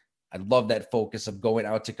competition. I love that focus of going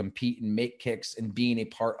out to compete and make kicks and being a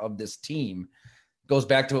part of this team." Goes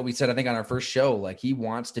back to what we said, I think, on our first show. Like, he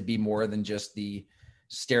wants to be more than just the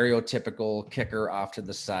stereotypical kicker off to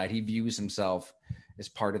the side. He views himself as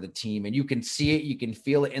part of the team, and you can see it. You can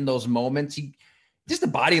feel it in those moments. Just the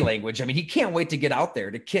body language. I mean, he can't wait to get out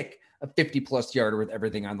there to kick a 50-plus yarder with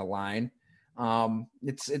everything on the line.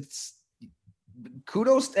 It's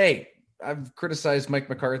kudos. Hey, I've criticized Mike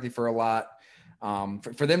McCarthy for a lot.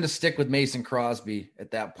 For them to stick with Mason Crosby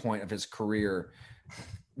at that point of his career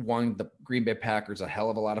won the Green Bay Packers a hell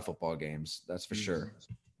of a lot of football games. That's for sure.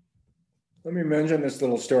 Let me mention this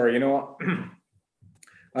little story.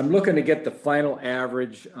 I'm looking to get the final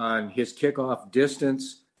average on his kickoff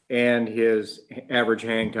distance and his average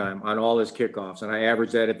hang time on all his kickoffs. And I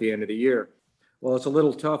average that at the end of the year. Well, it's a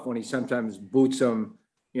little tough when he sometimes boots them.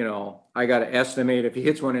 I got to estimate if he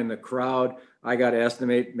hits one in the crowd, I got to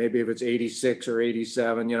estimate maybe if it's 86 or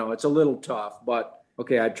 87, it's a little tough, but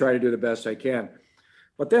okay, I try to do the best I can.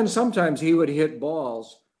 But then sometimes he would hit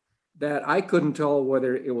balls that I couldn't tell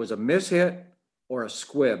whether it was a mishit or a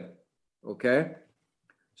squib. Okay.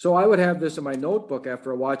 So I would have this in my notebook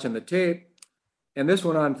after watching the tape. And this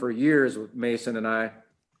went on for years with Mason and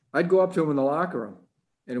I'd go up to him in the locker room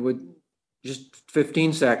and it would just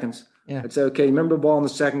 15 seconds. Yeah. I'd say, "Okay, remember the ball in the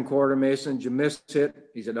second quarter, Mason? Did you miss it?"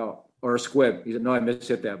 He said, "No." Or a squib. He said, "No, I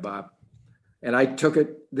mishit that, Bob." And I took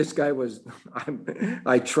it. This guy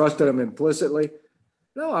I trusted him implicitly.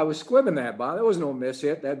 "No, I was squibbing that, Bob. There was no miss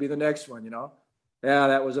hit. That'd be the next one, Yeah,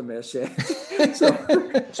 that was a miss hit."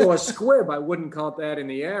 So a squib, I wouldn't count that in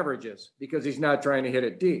the averages because he's not trying to hit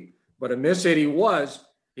it deep. But a miss hit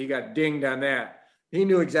he got dinged on that. He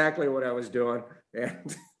knew exactly what I was doing.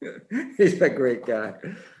 And he's a great guy.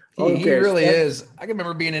 He really is. I can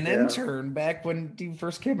remember being an intern back when he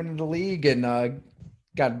first came into the league, and I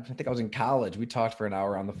think I was in college. We talked for an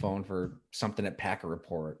hour on the phone for something at Packer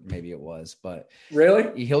Report, maybe it was, but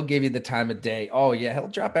really, he'll give you the time of day. Oh yeah, he'll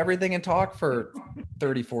drop everything and talk for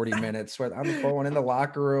 30, 40 minutes on the phone, in the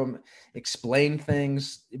locker room, explain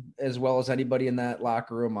things as well as anybody in that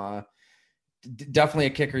locker room. Definitely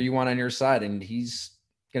a kicker you want on your side, and he's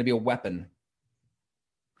going to be a weapon.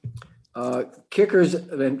 Kickers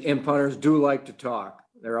and punters do like to talk.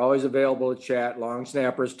 They're always available to chat. Long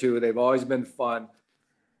snappers too. They've always been fun.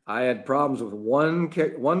 I had problems with one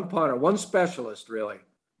punter, one specialist really,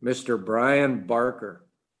 Mr. Brian Barker.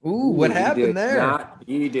 Ooh, what happened there?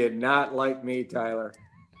 He did not like me, Tyler.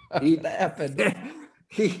 What happened?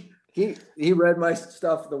 He read my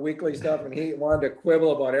stuff, the weekly stuff, and he wanted to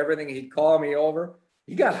quibble about everything. He'd call me over.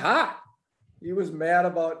 He got hot. He was mad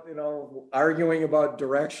about, arguing about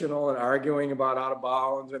directional and arguing about out of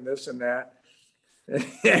bounds and this and that.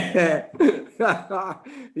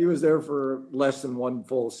 He was there for less than one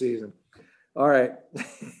full season. All right.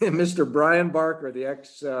 Mr. Brian Barker, the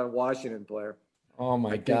ex-Washington player. Oh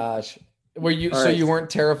my gosh. Were you, so you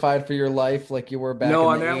weren't terrified for your life like you were back in the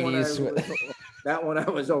 80s? That one I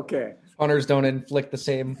was okay. Punters don't inflict the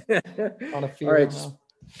same on a field. All right.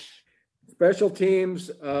 Special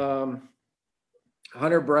teams,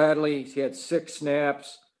 Hunter Bradley, he had 6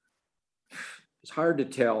 snaps. It's hard to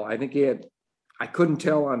tell. I think I couldn't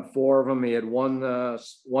tell on 4 of them. He had one, the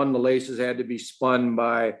laces had to be spun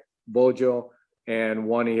by Bojo, and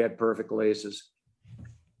one he had perfect laces.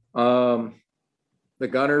 The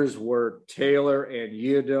gunners were Taylor and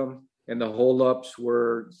Yidam, and the holdups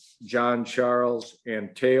were John Charles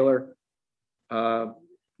and Taylor.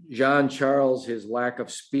 John Charles, his lack of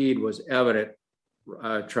speed was evident.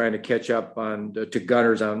 Trying to catch up to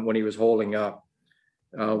gunners on when he was holding up.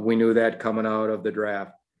 We knew that coming out of the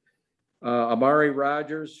draft. Amari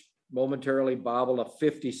Rogers momentarily bobbled a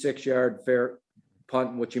 56-yard fair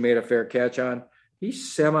punt, which he made a fair catch on.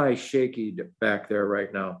 He's semi-shaky back there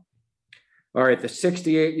right now. All right, the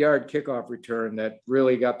 68-yard kickoff return that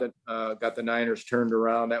really got the Niners turned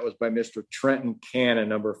around. That was by Mr. Trenton Cannon,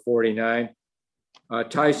 number 49.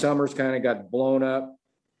 Ty Summers kind of got blown up.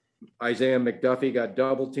 Isaiah McDuffie got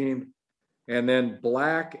double teamed. And then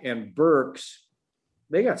Black and Burks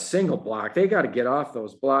they got single block. They got to get off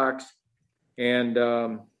those blocks. And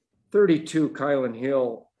 32, Kylan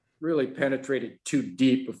Hill really penetrated too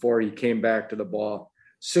deep before he came back to the ball.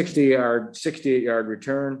 68-yard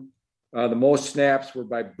return. The most snaps were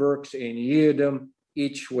by Burks and Yeadam,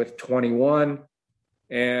 each with 21.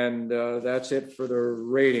 And that's it for the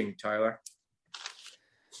rating, Tyler.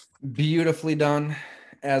 Beautifully done,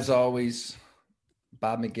 as always.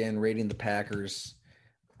 Bob McGinn rating the Packers.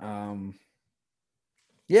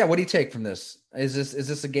 Yeah, what do you take from this? Is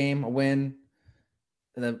this a game, a win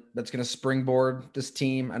that's going to springboard this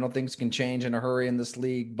team? I don't think it's going to change in a hurry in this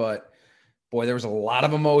league, but boy, there was a lot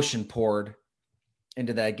of emotion poured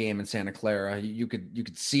into that game in Santa Clara. You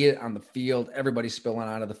could see it on the field. Everybody spilling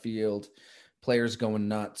out of the field, players going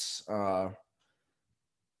nuts.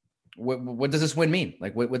 What does this win mean?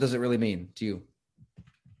 Like, what does it really mean to you?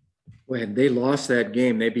 When they lost that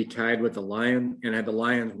game, they'd be tied with the Lions, and had the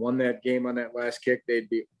Lions won that game on that last kick, they'd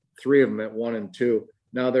be three of them at 1-2.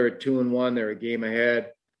 Now they're at 2-1. They're a game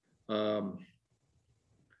ahead. They're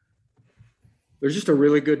just a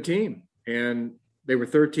really good team, and they were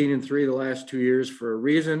 13-3 the last 2 years for a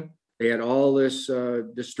reason. They had all this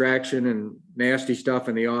distraction and nasty stuff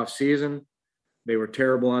in the off season. They were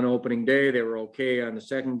terrible on opening day. They were okay on the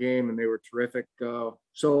second game, and they were terrific.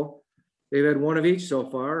 So they've had one of each so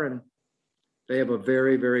far, and they have a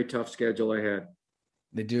very, very tough schedule ahead.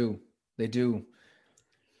 They do. You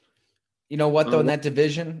know what, though, in that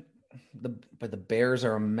division, the Bears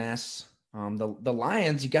are a mess. The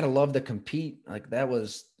Lions, you got to love to compete. Like,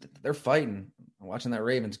 they're fighting. I'm watching that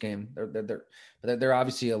Ravens game. They're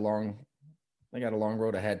obviously they got a long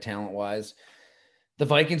road ahead talent-wise. The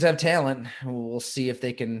Vikings have talent. We'll see if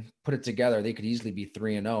they can put it together. They could easily be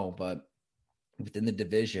 3-0, but within the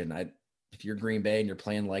division, if you're Green Bay and you're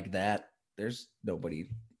playing like that, there's nobody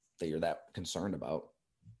that you're that concerned about.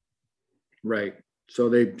 Right. So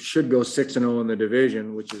they should go 6-0 in the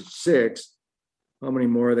division, which is 6. How many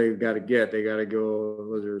more they've got to get? They got to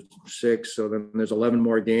go, there's 6. So then there's 11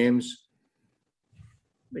 more games.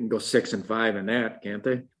 They can go 6-5 in that, can't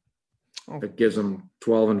they? Oh. That gives them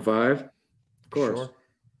 12-5. Of course. Sure.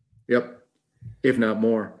 Yep. If not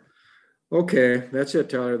more. Okay. That's it,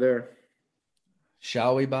 Tyler, there.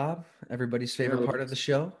 Shall we, Bob? Everybody's favorite part of the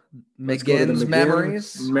show. McGinn's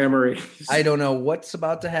memories. I don't know what's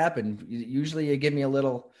about to happen. Usually you give me a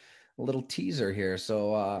little teaser here.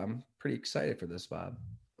 So I'm pretty excited for this, Bob.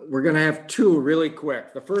 We're going to have 2 really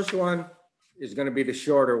quick. The first one is going to be the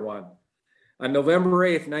shorter one. On November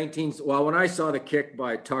 8th, when I saw the kick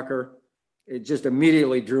by Tucker, it just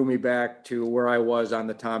immediately drew me back to where I was on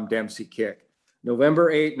the Tom Dempsey kick.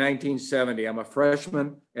 November 8, 1970. I'm a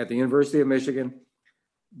freshman at the University of Michigan.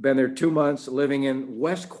 Been there 2 months, living in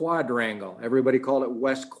West Quadrangle. Everybody called it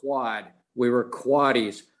West Quad. We were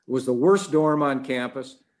quaddies. It was the worst dorm on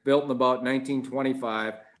campus, built in about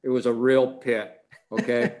 1925. It was a real pit,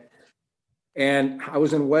 okay? And I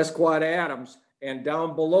was in West Quad Adams, and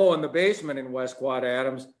down below in the basement in West Quad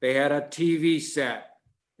Adams, they had a TV set.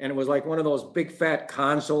 And it was like one of those big fat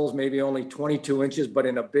consoles, maybe only 22 inches, but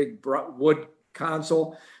in a big wood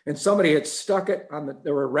console. And somebody had stuck it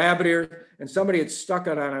there were rabbit ears, and somebody had stuck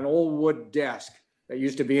it on an old wood desk that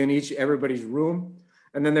used to be in everybody's room.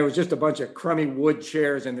 And then there was just a bunch of crummy wood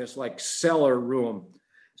chairs in this like cellar room.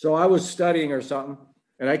 So I was studying or something,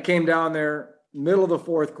 and I came down there middle of the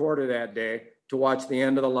fourth quarter that day to watch the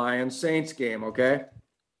end of the Lions-Saints game, okay?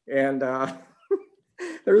 And there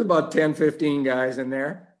was about 10, 15 guys in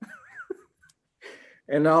there.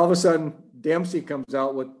 And all of a sudden, Dempsey comes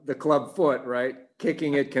out with the club foot, right?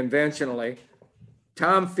 Kicking it conventionally.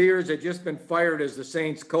 Tom Fears had just been fired as the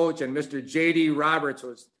Saints coach, and Mr. J.D. Roberts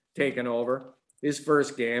was taking over his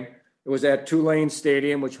first game. It was at Tulane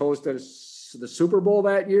Stadium, which hosted the Super Bowl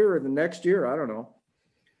that year or the next year. I don't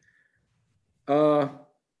know.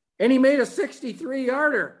 And he made a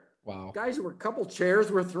 63-yarder. Wow. Guys, a couple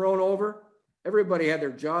chairs were thrown over. Everybody had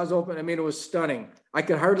their jaws open. I mean, it was stunning. I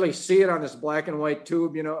could hardly see it on this black and white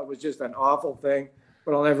tube. You know, it was just an awful thing,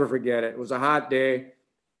 but I'll never forget it. It was a hot day.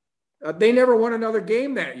 They never won another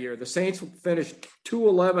game that year. The Saints finished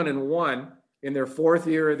 2-11-1 in their 4th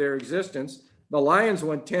year of their existence. The Lions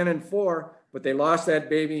went 10-4, but they lost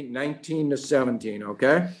that baby 19-17.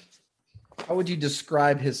 Okay. How would you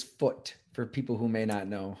describe his foot for people who may not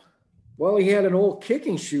know? Well, he had an old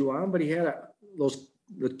kicking shoe on, but he had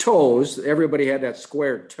the toes. Everybody had that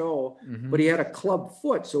square toe, but he had a club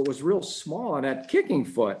foot, so it was real small on that kicking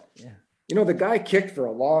foot. Yeah. You know, the guy kicked for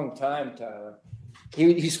a long time, Tyler.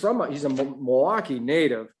 He's a Milwaukee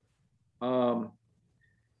native.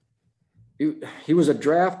 He was a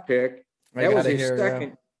draft pick. That was his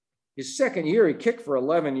second year. He kicked for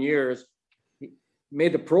 11 years.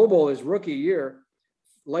 made the Pro Bowl his rookie year,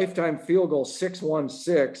 lifetime field goal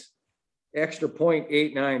 616, extra point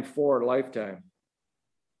 894 lifetime.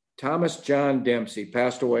 Thomas John Dempsey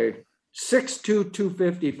passed away, 6'2",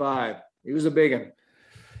 255. He was a big one.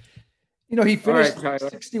 He finished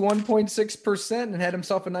 61.6% and had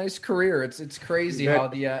himself a nice career. It's crazy how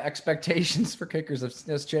the expectations for kickers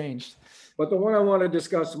has changed. But the one I want to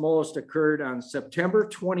discuss most occurred on September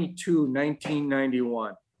 22,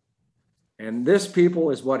 1991. And this,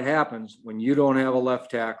 people, is what happens when you don't have a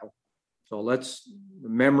left tackle. So the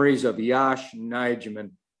memories of Yosh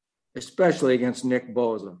Nijman, especially against Nick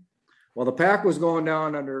Bosa. Well, the Pack was going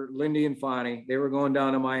down under Lindy and Fonnie. They were going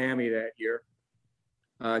down to Miami that year,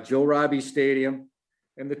 Joe Robbie Stadium.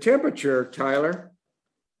 And the temperature, Tyler,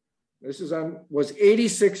 was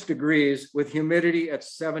 86 degrees with humidity at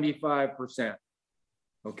 75%.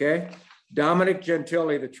 Okay. Dominic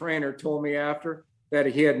Gentili, the trainer, told me after that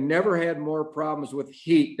he had never had more problems with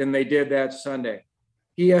heat than they did that Sunday.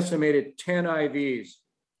 He estimated 10 IVs.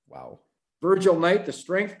 Wow. Virgil Knight, the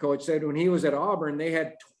strength coach, said when he was at Auburn, they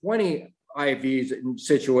had 20 IVs in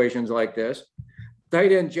situations like this.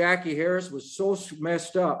 Tight end Jackie Harris was so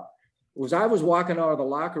messed up. I was walking out of the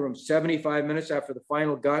locker room 75 minutes after the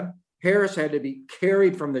final gun. Harris had to be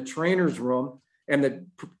carried from the trainer's room, and the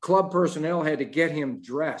club personnel had to get him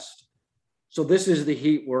dressed. So this is the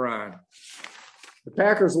heat we're on. The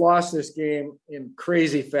Packers lost this game in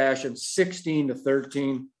crazy fashion,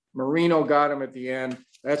 16-13. Marino got him at the end.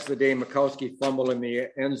 That's the day Mikowski fumbled in the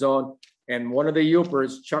end zone. And one of the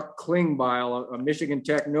Yoopers, Chuck Klingbeil, a Michigan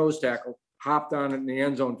Tech nose tackle, hopped on in the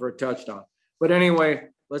end zone for a touchdown. But anyway,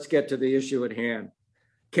 let's get to the issue at hand.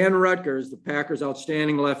 Ken Rutgers, the Packers'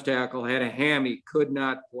 outstanding left tackle, had a hammy, could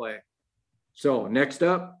not play. So next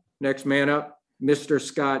man up, Mr.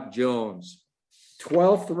 Scott Jones.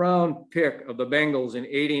 12th round pick of the Bengals in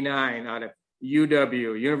 89 out of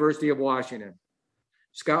UW, University of Washington.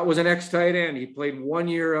 Scott was an ex-tight end. He played 1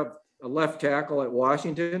 year of a left tackle at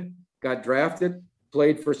Washington, got drafted,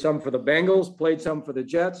 played some for the Bengals, played some for the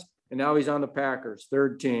Jets, and now he's on the Packers,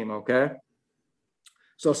 third team, okay?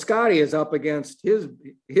 So Scotty is up against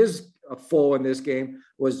his foe in this game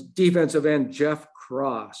was defensive end Jeff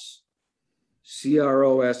Cross,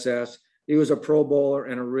 Cross. He was a Pro Bowler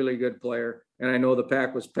and a really good player. And I know the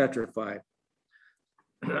Pack was petrified.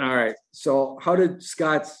 All right. So how did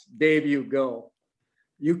Scott's debut go?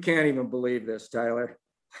 You can't even believe this, Tyler.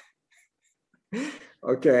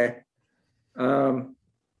 Okay. The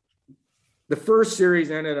first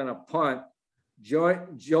series ended on a punt.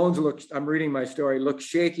 Jones I'm reading my story, looked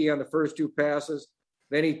shaky on the first two passes.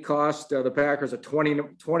 Then he cost the Packers a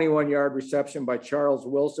 21-yard reception by Charles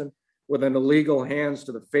Wilson with an illegal hands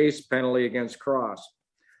to the face penalty against Cross.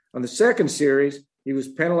 On the second series, he was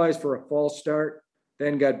penalized for a false start,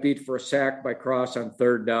 then got beat for a sack by Cross on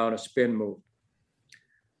third down, a spin move.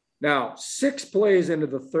 Now, 6 plays into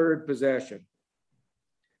the third possession,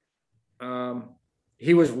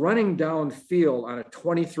 he was running downfield on a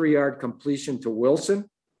 23-yard completion to Wilson,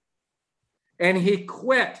 and he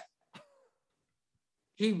quit.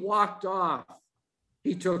 He walked off.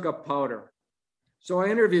 He took a powder. So I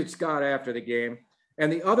interviewed Scott after the game,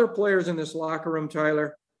 and the other players in this locker room,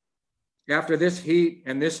 Tyler, after this heat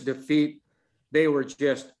and this defeat, they were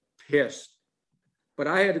just pissed. But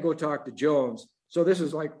I had to go talk to Jones. So this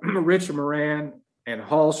is like Rich Moran and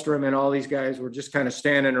Hallstrom and all these guys were just kind of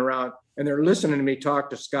standing around, and they're listening to me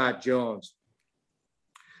talk to Scott Jones.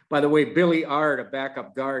 By the way, Billy Ard, a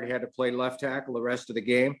backup guard, had to play left tackle the rest of the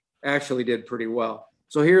game, actually did pretty well.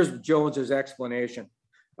 So here's Jones's explanation.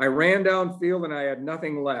 I ran downfield and I had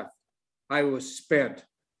nothing left. I was spent.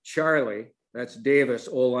 Charlie, that's Davis,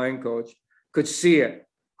 O-line coach, could see it.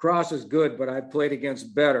 Cross is good, but I've played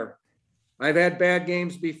against better. I've had bad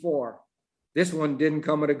games before. This one didn't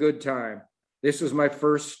come at a good time. This was my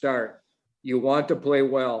first start. You want to play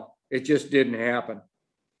well. It just didn't happen.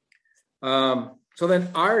 So then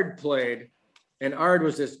Ard played, and Ard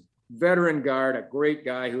was this veteran guard, a great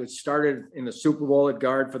guy who had started in the Super Bowl at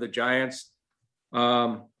guard for the Giants.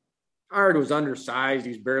 Ard was undersized.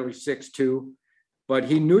 He's barely 6'2", but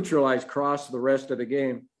he neutralized Cross the rest of the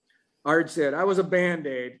game. Ard said, I was a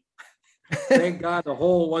Band-Aid. Thank God the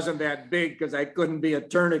hole wasn't that big because I couldn't be a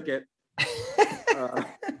tourniquet.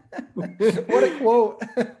 What a quote.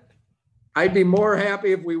 I'd be more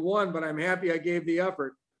happy if we won, but I'm happy I gave the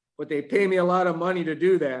effort. But they pay me a lot of money to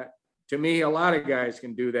do that. To me, a lot of guys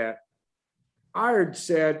can do that. Ard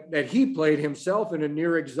said that he played himself into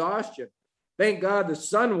near exhaustion. Thank God the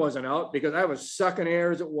sun wasn't out because I was sucking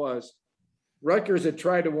air as it was. Rutgers had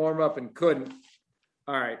tried to warm up and couldn't.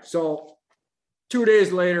 All right, so 2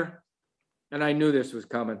 days later, and I knew this was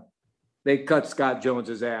coming. they cut Scott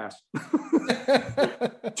Jones's ass.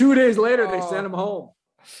 2 days later, they sent him home.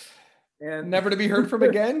 And never to be heard from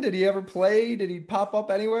again. Did he ever play? Did he pop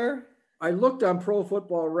up anywhere? I looked on Pro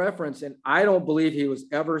Football Reference, and I don't believe he was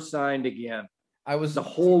ever signed again. The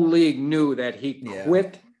whole league knew that he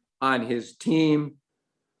quit on his team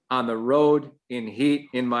on the road in heat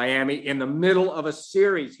in Miami in the middle of a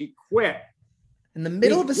series. He quit. In the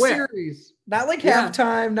middle of a series. Not like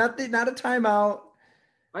halftime, not a timeout.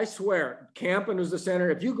 I swear, Campen was the center.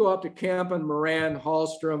 If you go up to Campen, Moran,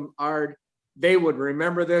 Hallstrom, Ard, they would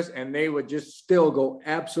remember this, and they would just still go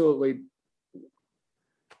absolutely.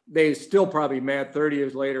 They still probably mad 30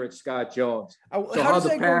 years later at Scott Jones. How does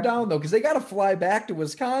that go down, though? Because they got to fly back to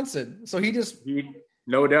Wisconsin. So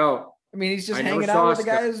no doubt. I mean, he's just hanging out with the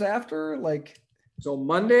guys after, So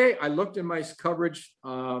Monday, I looked in my coverage.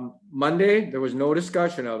 Monday, there was no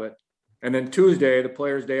discussion of it. And then Tuesday, the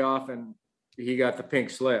player's day off, and he got the pink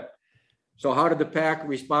slip. So how did the Pack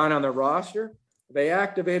respond on the roster? They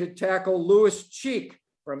activated tackle Lewis Cheek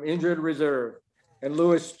from injured reserve. And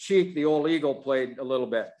Lewis Cheek, the old Eagle, played a little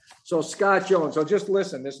bit. So Scott Jones. So just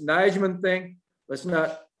listen, this Nijman thing, let's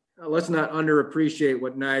not underappreciate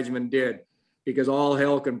what Nijman did, because all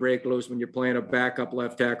hell can break loose when you're playing a backup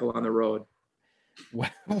left tackle on the road.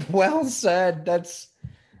 Well said. That's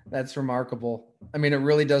remarkable. I mean, it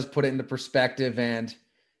really does put it into perspective. And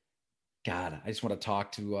God, I just want to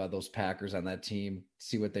talk to those Packers on that team,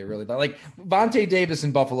 see what they really thought. Like Vontae Davis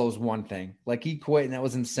in Buffalo is one thing. Like he quit and that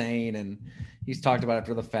was insane. And he's talked about it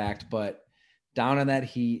after the fact, but down in that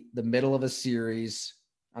heat, the middle of a series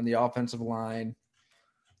on the offensive line,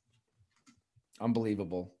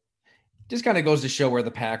 unbelievable. Just kind of goes to show where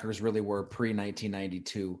the Packers really were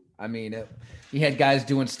pre-1992. I mean, you had guys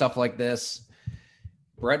doing stuff like this.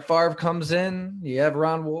 Brett Favre comes in, you have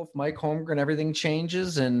Ron Wolf, Mike Holmgren, everything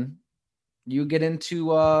changes, and you get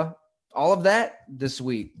into all of that this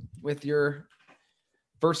week with your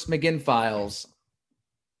first McGinn Files.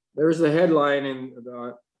 There's the headline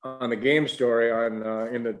on the game story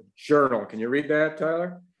in the Journal. Can you read that,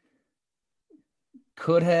 Tyler?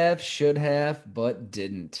 Could have, should have, but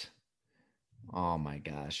didn't. Oh my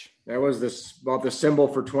gosh. That was about the symbol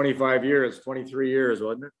for 25 years, 23 years,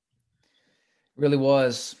 wasn't it? Really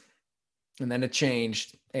was. And then it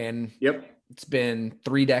changed. And it's been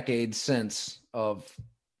 3 decades since of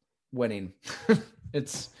winning.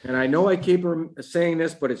 And I know I keep saying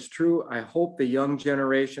this, but it's true. I hope the young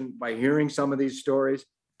generation, by hearing some of these stories,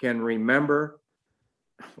 can remember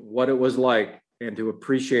what it was like and to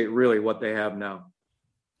appreciate really what they have now.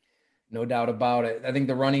 No doubt about it. I think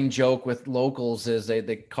the running joke with locals is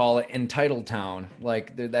they call it entitled town.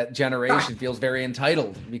 Like that generation feels very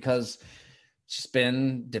entitled because it's just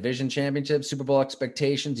been division championships, Super Bowl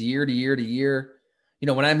expectations year to year to year. You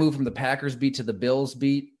know, when I moved from the Packers beat to the Bills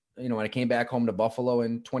beat, you know, when I came back home to Buffalo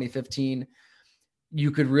in 2015,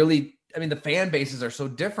 you could really, I mean, the fan bases are so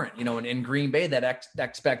different, you know, in Green Bay, that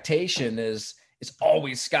expectation is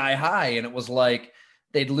always sky high. And it was like,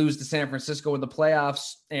 they'd lose to San Francisco in the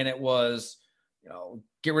playoffs, and it was, you know,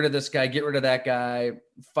 get rid of this guy, get rid of that guy,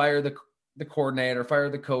 fire the coordinator, fire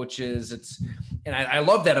the coaches. And I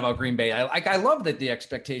love that about Green Bay. I love that the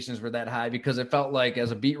expectations were that high because it felt like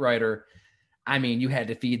as a beat writer, I mean, you had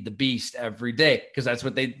to feed the beast every day because that's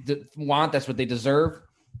what they want. That's what they deserve.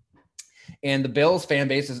 And the Bills fan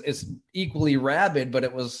base is equally rabid, but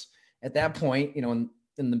it was at that point, you know,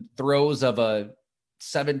 in the throes of a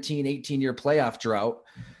 17, 18-year playoff drought,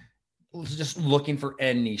 just looking for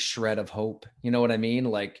any shred of hope. You know what I mean?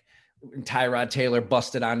 Like Tyrod Taylor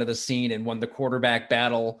busted onto the scene and won the quarterback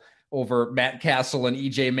battle over Matt Castle and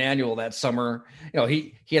EJ Manuel that summer. You know,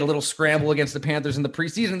 he had a little scramble against the Panthers in the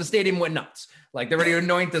preseason. The stadium went nuts. Like they're ready to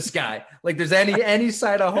anoint this guy. Like there's any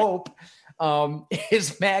side of hope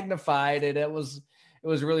is magnified. And it was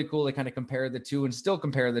really cool to kind of compare the two and still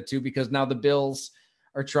compare the two because now the Bills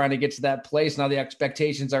are trying to get to that place. Now the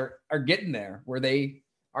expectations are getting there where they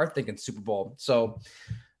are thinking Super Bowl. So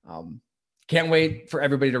can't wait for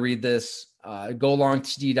everybody to read this.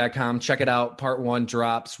 GoLongTD.com. Check it out. Part 1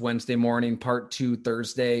 drops Wednesday morning, part 2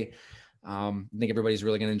 Thursday. I think everybody's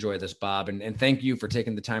really going to enjoy this, Bob. And thank you for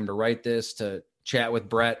taking the time to write this, to chat with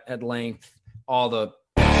Brett at length, all the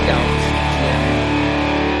scouts.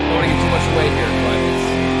 Don't want to give too much away here, but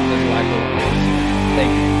there's a lot going on.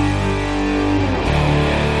 Thank you.